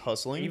always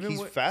hustling.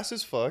 He's fast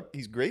as fuck.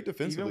 He's great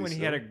defensively. Even when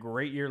he had a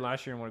great year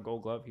last year and won a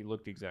Gold Glove, he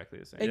looked exactly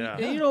the same.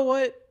 And you know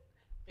what?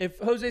 If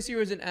Jose Siri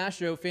was an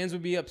Astro, fans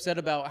would be upset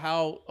about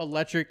how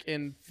electric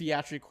and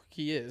theatrical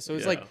he is. So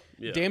it's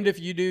damned if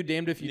you do,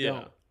 damned if you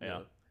don't. Yeah.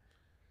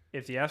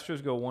 If the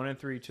Astros go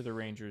 1-3 to the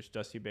Rangers,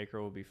 Dusty Baker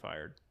will be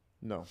fired.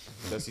 No,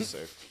 Dusty's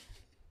safe.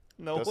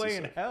 No way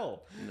in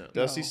hell. No.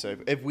 Dusty's safe.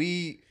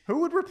 Who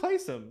would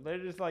replace him? They're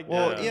just like,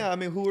 I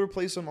mean, who would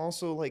replace him?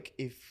 Also, like,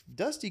 if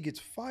Dusty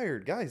gets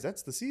fired, guys,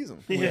 that's the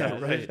season. Yeah,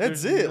 right.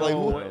 That's it.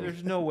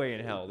 There's no way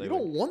in hell. We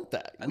don't want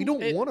that. We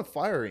don't want a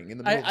firing in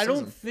the middle of the season. I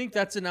don't think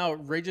that's an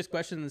outrageous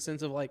question in the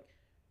sense of like,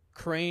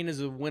 Crane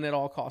is a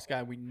win-at-all-cost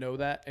guy. We know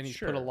that, and he's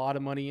put a lot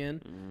of money in.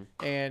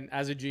 Mm-hmm. And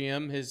as a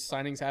GM, his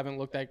signings haven't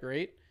looked that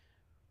great.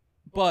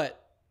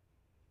 But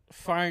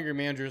firing your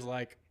manager is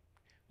like,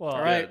 well,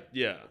 all right.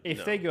 Yeah.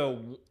 If they go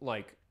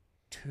like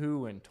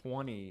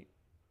 2-20,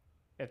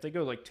 if they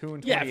go like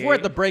 2-28, if we're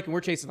at the break and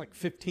we're chasing like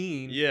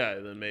 15,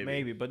 then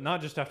maybe, but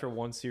not just after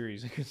one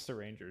series against the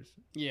Rangers.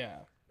 Yeah,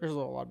 there's a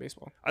lot of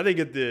baseball. I think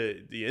at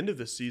the end of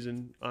the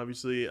season,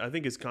 obviously, I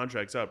think his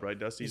contract's up, right?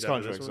 Dusty's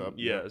contract's up.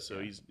 Yeah, so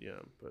he's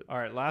But all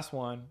right, last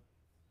one,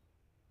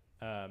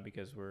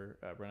 because we're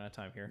running out of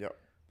time here. Yep.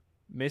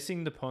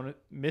 Missing the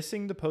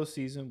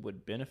postseason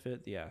would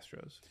benefit the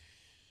Astros.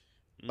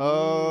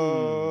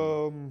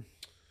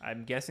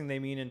 I'm guessing they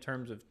mean in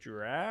terms of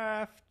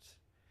draft.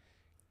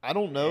 I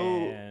don't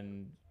know.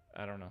 And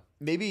I don't know.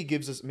 Maybe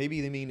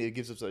they mean it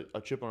gives us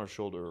a chip on our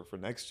shoulder for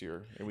next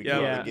year, and we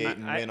go out the gate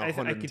and win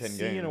 110 I could games.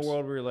 see in a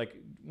world where like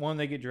one,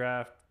 they get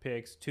draft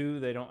picks, two,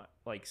 they don't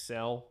like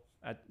sell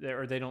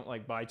or they don't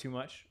like buy too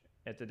much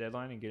at the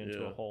deadline and get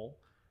into a hole.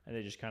 and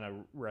they just kind of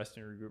rest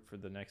and regroup for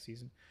the next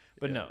season.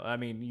 But no, I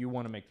mean, you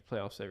want to make the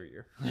playoffs every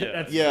year.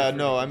 Yeah.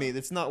 No, I mean,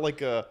 it's not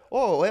like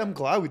I'm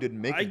glad we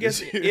didn't make it. I guess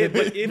this year.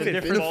 but if It it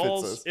benefits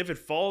falls, us. if it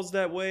falls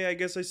that way, I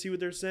guess I see what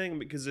they're saying,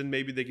 because then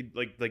maybe they could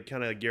like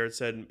kind of Garrett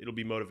said, it'll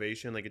be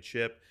motivation, like a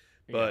chip.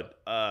 But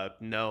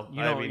no,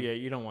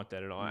 you don't want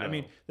that at all. No. I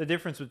mean, the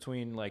difference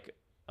between like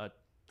a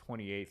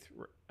 28th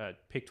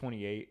pick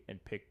 28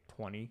 and pick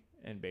 20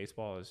 in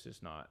baseball is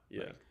just not.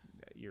 Yeah. Like,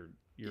 you're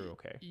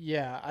okay.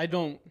 Yeah, I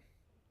don't.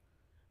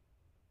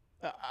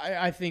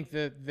 I think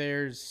that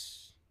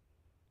there's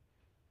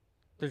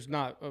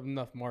not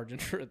enough margin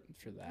for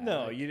that.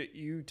 No, Like,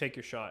 you take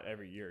your shot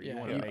every year. Yeah, You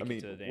want to make I mean,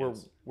 it to the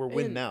dance. we're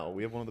win And- now.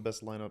 We have one of the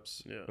best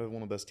lineups. Yeah. We have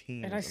one of the best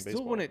teams. and I in still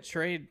baseball. wouldn't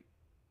trade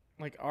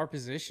like our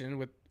position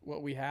with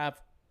what we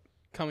have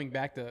coming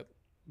back to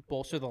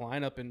bolster the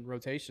lineup and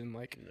rotation.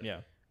 Like,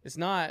 Yeah. it's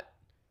not.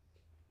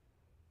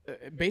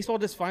 Baseball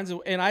just finds a,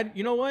 and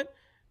you know what?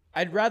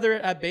 I'd rather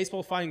have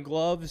baseball find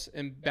gloves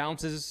and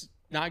bounces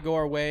not go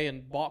our way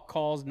and balk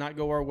calls not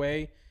go our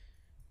way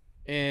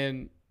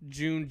in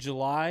June,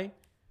 July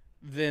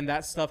than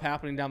that stuff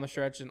happening down the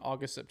stretch in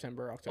August,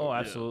 September, October. Oh,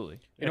 absolutely.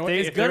 You know,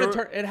 it's gonna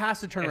turn. It has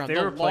to turn if around. they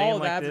The were playing law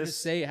of like averages this-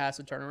 say it has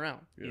to turn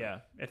around. Yeah.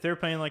 If they were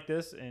playing like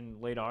this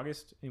in late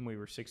August and we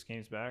were 6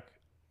 games back,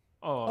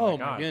 Oh, my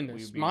God,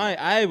 goodness, we'd be-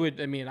 I would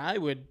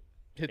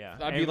hit. Yeah.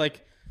 I'd be And-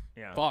 like,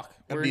 yeah. fuck.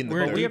 I'd be in the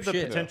We're dirt. We deep have the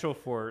shit. potential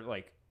for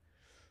like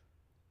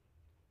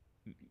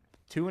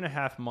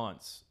 2.5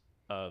 months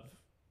of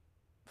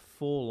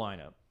full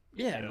lineup.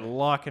 Yeah. And a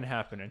lot can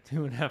happen in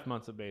 2.5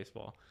 months of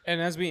baseball.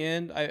 And as we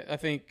end, I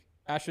think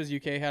Astros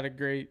UK had a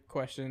great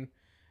question.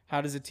 How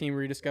does a team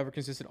rediscover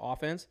consistent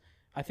offense?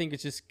 I think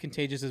it's just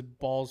contagious as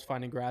balls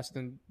finding grass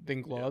than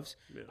gloves.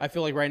 Yeah. I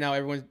feel like right now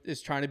everyone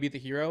is trying to be the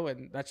hero,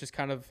 and that's just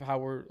kind of how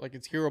we're like,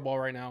 it's hero ball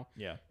right now.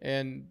 Yeah.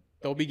 And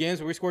there'll be games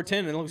where we score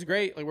 10 and it looks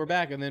great, like we're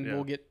back, and then Yeah.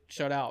 we'll get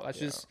shut out. That's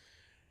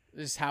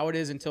just how it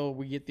is until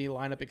we get the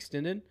lineup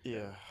extended.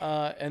 Yeah.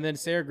 And then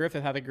Sarah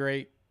Griffith had a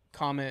great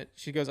comment.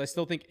 She goes, I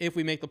still think if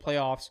we make the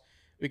playoffs,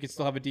 we could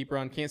still have a deep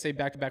run. Can't say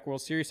back-to-back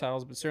World Series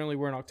titles, but certainly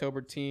we're an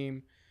October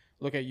team.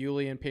 Look at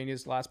Yuli and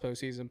Pena's last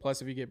postseason.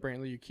 Plus, if you get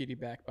Brantley Ukiti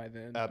back by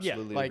then.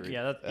 Absolutely like- agree.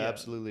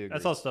 Absolutely agree.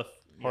 That's all stuff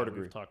Hard we've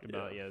agree. talked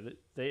about. Yeah.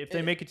 If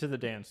they make it to the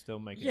dance, they'll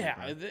make it. Yeah,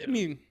 to the dance. I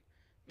mean,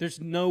 there's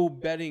no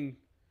betting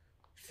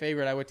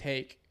favorite I would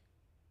take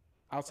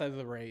outside of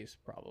the Rays,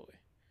 probably.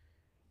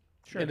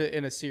 Sure.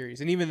 In a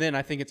series. And even then,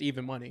 I think it's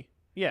even money.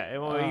 Yeah,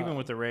 and well, Uh, even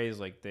with the Rays,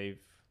 like they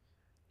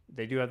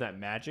do have that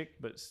magic,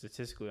 but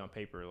statistically on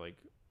paper, like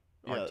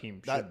Yeah, our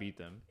team that- should beat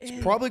them.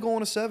 It's probably going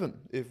to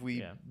 7 if we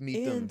Yeah.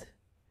 meet them. And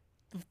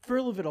the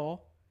thrill of it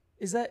all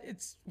is that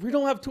we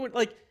don't have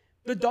like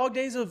the dog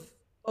days of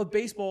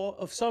baseball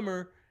of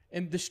summer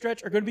and the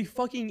stretch are going to be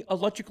fucking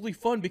electrically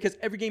fun because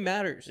every game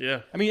matters.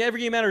 Yeah. I mean, every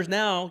game matters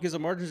now because the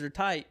margins are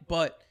tight,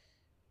 but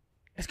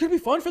it's going to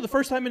be fun for the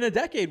first time in a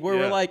decade where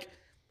Yeah. we're like,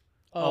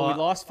 oh, we Uh,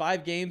 lost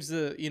 5 games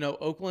to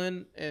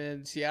Oakland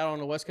and Seattle on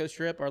the West Coast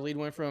trip. Our lead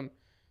went from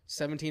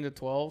 17 to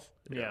 12.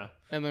 Yeah.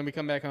 And then we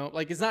come back home.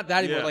 Like, it's not that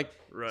anymore. Yeah, Like,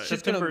 right.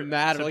 shit's going to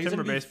matter. Like, it's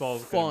September going to be baseball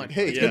is gonna fun. be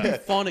Hey, It's going to yeah.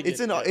 be fun again.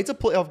 It's a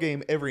playoff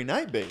game every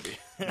night, baby.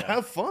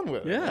 Have fun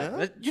with it. Yeah,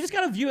 man. you just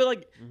gotta view it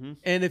like, Mhm.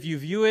 and if you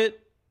view it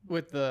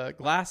with the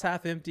glass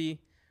half empty,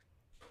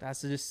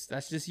 that's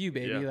just you,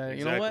 baby. Yeah, Like,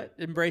 you know what?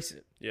 Embrace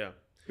it. Yeah.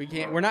 We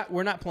can't. We're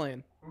not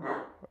playing.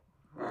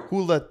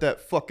 Who let that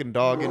fucking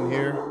dog in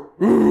here?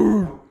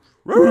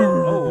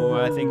 Oh,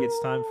 I think it's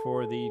time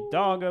for the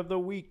dog of the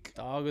week.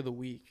 Dog of the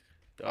week.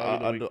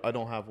 I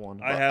don't have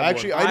one. I But have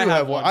actually, one. I do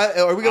have one.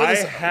 Are we going I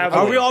to have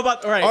Are one. we all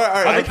about? All right. All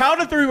right. On the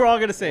count of 3, we're all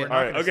gonna say it. We're not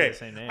All right. gonna say Okay. the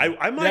same name.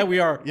 I might. Yeah, we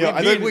are. Yeah,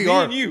 I me think and- we me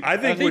are. and you. I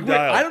think we're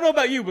dialed. I don't know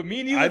about you, but me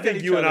and you. I look at think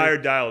each you and other. I are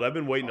dialed. I've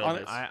been waiting on On-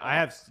 this. I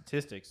have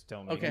statistics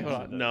telling me. Okay, who's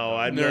hold on. the No, dog.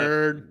 I'm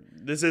Nerd.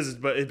 not. This is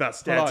about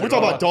stats. Hold on. We're and talking all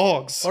about that.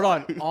 dogs. Hold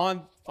on.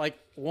 On like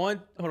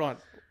one. Hold on.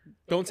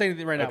 Don't say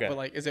anything right now. Okay. But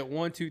like, is it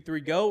 1, 2,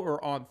 3, go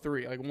or on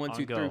 3? Like 1, On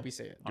 2, go. 3. We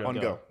say it. On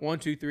go. 1,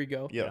 2, 3,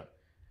 go. Yeah.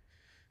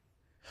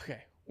 Okay.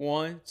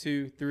 1,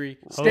 2, 3.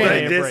 Jose Right,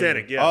 Stand. Dan Brady.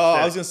 Stanek. Yeah. Oh, I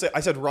Stanek. was going to say, I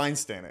said Ryan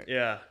Stanek.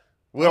 Yeah.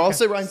 Well, I'll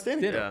say Ryan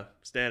Stanek. Did it. Yeah.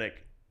 Stanek.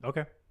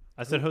 Okay.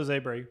 I said Jose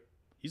Brady.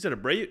 You said a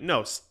Brave?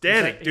 No,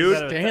 Stanek, He's dude.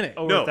 at Stanek.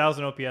 Over No.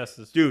 1,000 OPS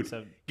this Dude,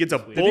 gets a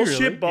this week. bullshit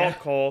really? ball Yeah.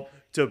 call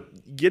to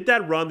get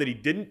that run that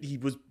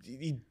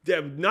he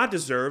not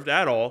deserved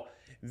at all.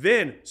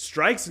 Then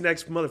strikes the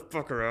next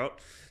motherfucker out.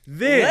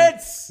 Then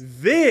Let's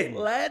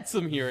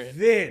them hear it.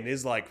 then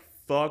is like,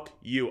 fuck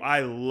you.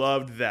 I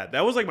loved that.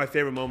 That was like my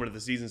favorite moment of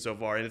the season so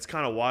far, and it's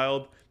kind of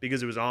wild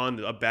because it was on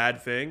a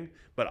bad thing.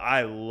 But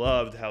I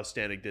loved how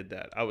Stanek did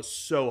that. I was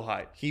so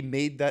hyped. He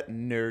made that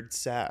nerd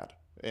sad.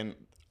 And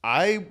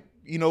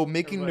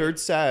making nerds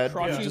sad,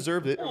 Crotchy. he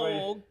deserved it.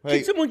 Oh, Hey.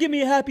 can someone give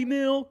me a Happy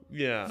Meal?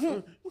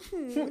 Yeah.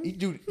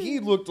 He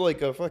looked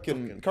like a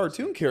fucking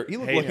cartoon character. He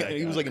looked Hate like that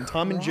he was guy. like in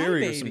Tom and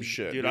Jerry or some Crybaby.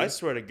 shit. Dude, I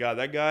swear to God,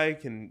 that guy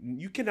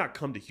you cannot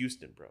come to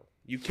Houston, bro.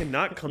 You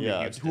cannot come to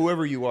yeah, Houston.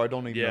 whoever you are, I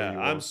don't even know Yeah, who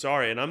you I'm are.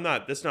 sorry, and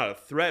that's not a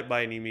threat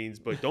by any means,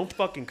 but don't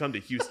fucking come to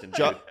Houston,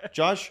 dude.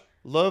 Josh,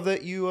 love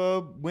that you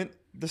went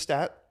the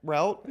stat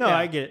route. No,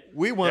 I get it.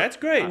 We went. That's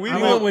great. We He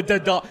went went with the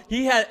dog.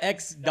 He had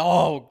X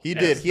dog. He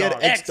did. He had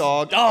X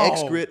X-Dog, X-Dog.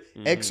 X-Grit,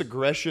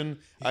 X-Aggression.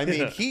 I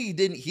mean, he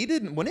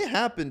didn't. When it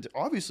happened,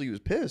 obviously he was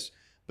pissed.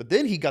 But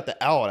then he got the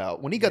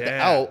out. When he got the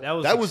out,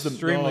 that was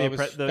extremely No,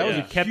 that that was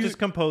he a kept his huge-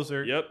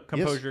 composure. Yep.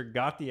 Composure,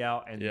 got the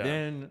out, and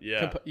then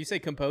Yeah. You say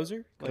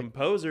composer? Like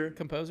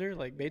Composer.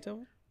 like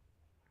Beethoven?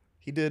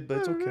 he did, but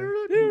it's okay.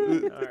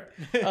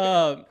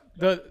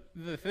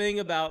 The thing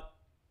about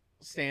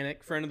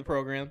Stanek, friend of the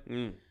program,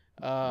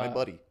 My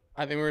buddy.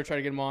 I think we're gonna try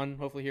to get him on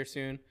hopefully here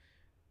soon.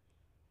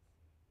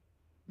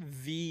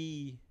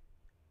 He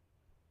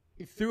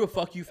threw a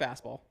fuck you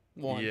fastball.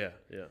 One. Yeah.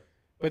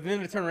 But then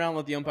to turn around and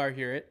let the umpire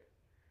hear it.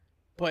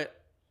 But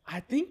I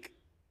think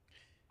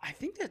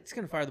that's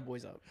gonna fire the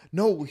boys up.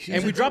 No,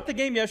 And we dropped the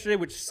game yesterday,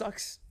 which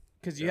sucks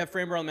because you have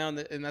Framber on the mound,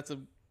 and that's a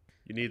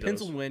You need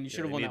pencil those. win. You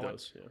should have won need that one.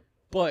 those. Yeah.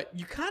 But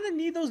you kind of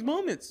need those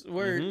moments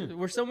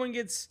where someone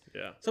gets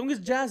Yeah.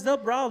 jazzed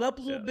up, riled up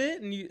a little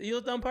bit, and you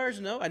let the umpires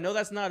know. I know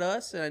that's not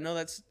us, and I know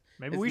that's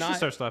maybe it's we should not-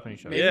 start slapping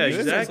each other. maybe Yeah, we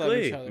should start slapping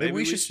exactly. each other. Maybe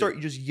we should start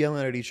just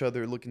yelling at each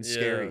other, looking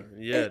scary.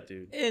 Yeah,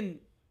 dude. And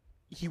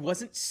he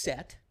wasn't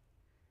set.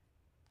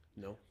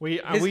 No. We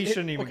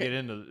shouldn't even okay. get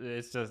into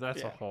it's just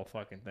that's a Yeah. whole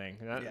fucking thing.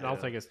 Yeah. That'll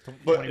take us.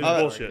 But, 20 It was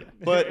minutes.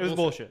 bullshit. But It was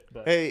bullshit.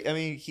 But Hey, I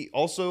mean, he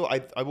also,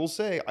 I will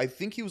say, I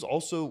think he was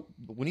also,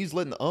 when he's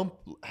letting the ump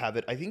have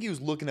it, I think he was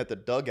looking at the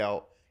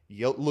dugout,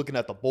 looking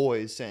at the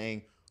boys,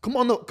 saying, come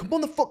on the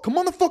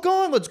fuck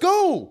on, let's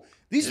go.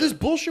 This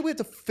bullshit, we have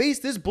to face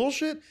this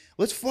bullshit.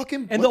 Let's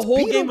fucking, And let's the whole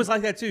beat game 'em." was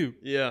like that too.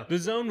 Yeah. The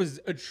zone was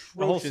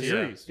atrocious.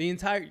 series. The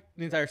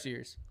entire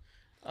series.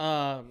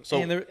 And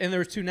there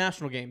was 2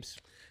 national games.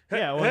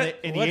 yeah, well,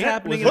 in the What's end,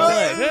 happening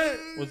was in it,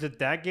 LA? was it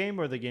that game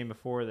or the game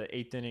before the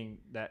 8th inning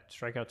that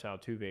strikeout to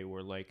Altuve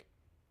were like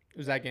It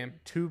was that game.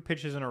 2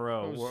 pitches in a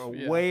row It was- were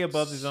yeah. way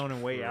above the zone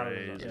and way out of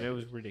the zone. Crazy. It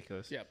was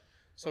ridiculous. Yep.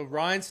 So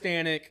Ryan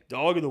Stanek,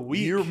 Dog of the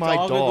week. You're my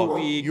Dog of the dog.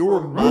 week.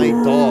 You're my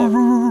dog.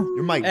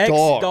 You're my dog.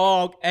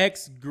 X-Dog,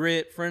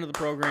 X-Grit, friend of the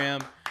program.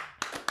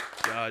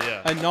 God,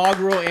 yeah.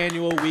 Inaugural,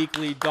 annual,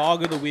 weekly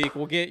Dog of the Week.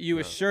 We'll get you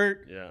a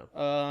shirt. Yeah.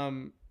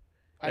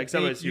 Next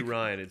time I see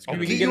Ryan, it's I'll gonna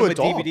We get can be get you him a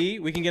a dog. DVD.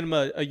 We can get him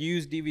a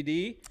used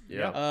DVD.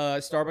 yeah.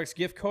 Starbucks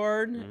gift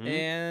card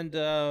and And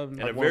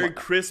a very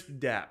crisp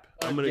dap.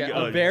 I'm gonna yeah, get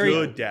a a very-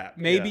 good dap.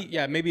 maybe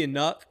maybe a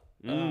nut.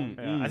 Mm,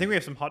 Yeah, I think we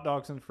have some hot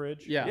dogs in the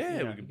fridge. Yeah. Yeah,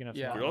 You we can can have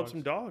yeah. some grill hot up dogs.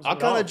 some dogs. I'll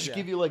kind of dogs, just yeah.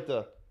 give you like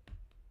the,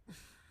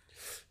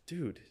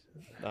 Dude.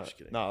 I'm just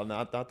kidding. no,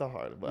 not the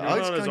hard. But Not I'll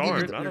just on his kinda give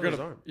arm. you the- Not on his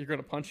arm. You're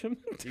gonna punch him.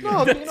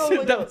 No, you know,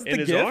 like that was In the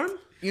his gift. arm?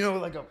 you know,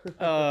 like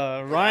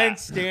a, Ryan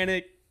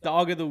Stanek,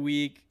 Dog of the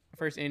Week,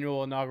 first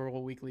annual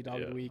inaugural weekly Dog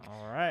of Yeah. the Week.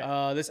 All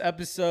right. This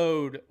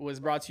episode was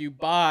brought to you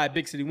by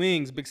Big City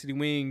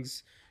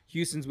Wings,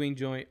 Houston's Wing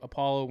Joint,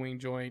 Apollo Wing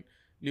Joint,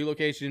 new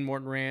location,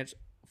 Morton Ranch.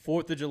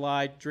 4th of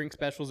July drink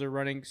specials are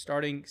running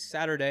starting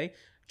Saturday,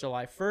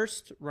 July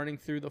 1st, running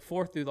through the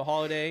 4th through the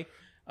holiday.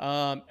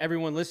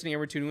 Everyone listening,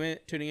 everyone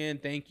tuning in,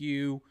 thank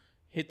you.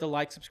 Hit the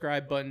like,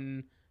 subscribe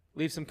button,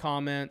 leave some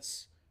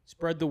comments,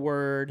 spread the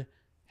word.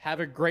 Have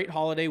a great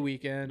holiday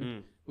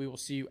weekend. We will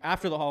see you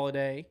after the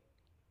holiday,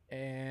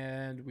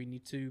 and we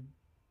need to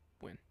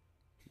win.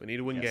 We need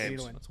to win We need games.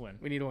 to win. Let's win.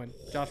 We need to win.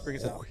 Josh, bring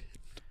us out.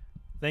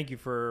 Thank you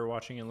for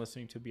watching and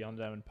listening to Beyond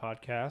Diamond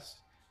Podcast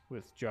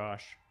with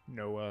Josh,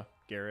 Noah,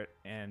 Garrett,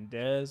 and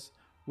Dez.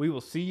 We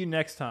will see you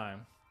next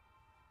time.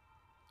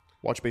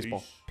 watch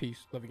baseball. Peace.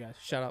 Peace. Love you guys.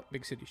 Shout out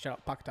Big City. Shout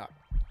out Pocket Talk.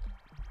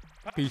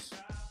 Peace.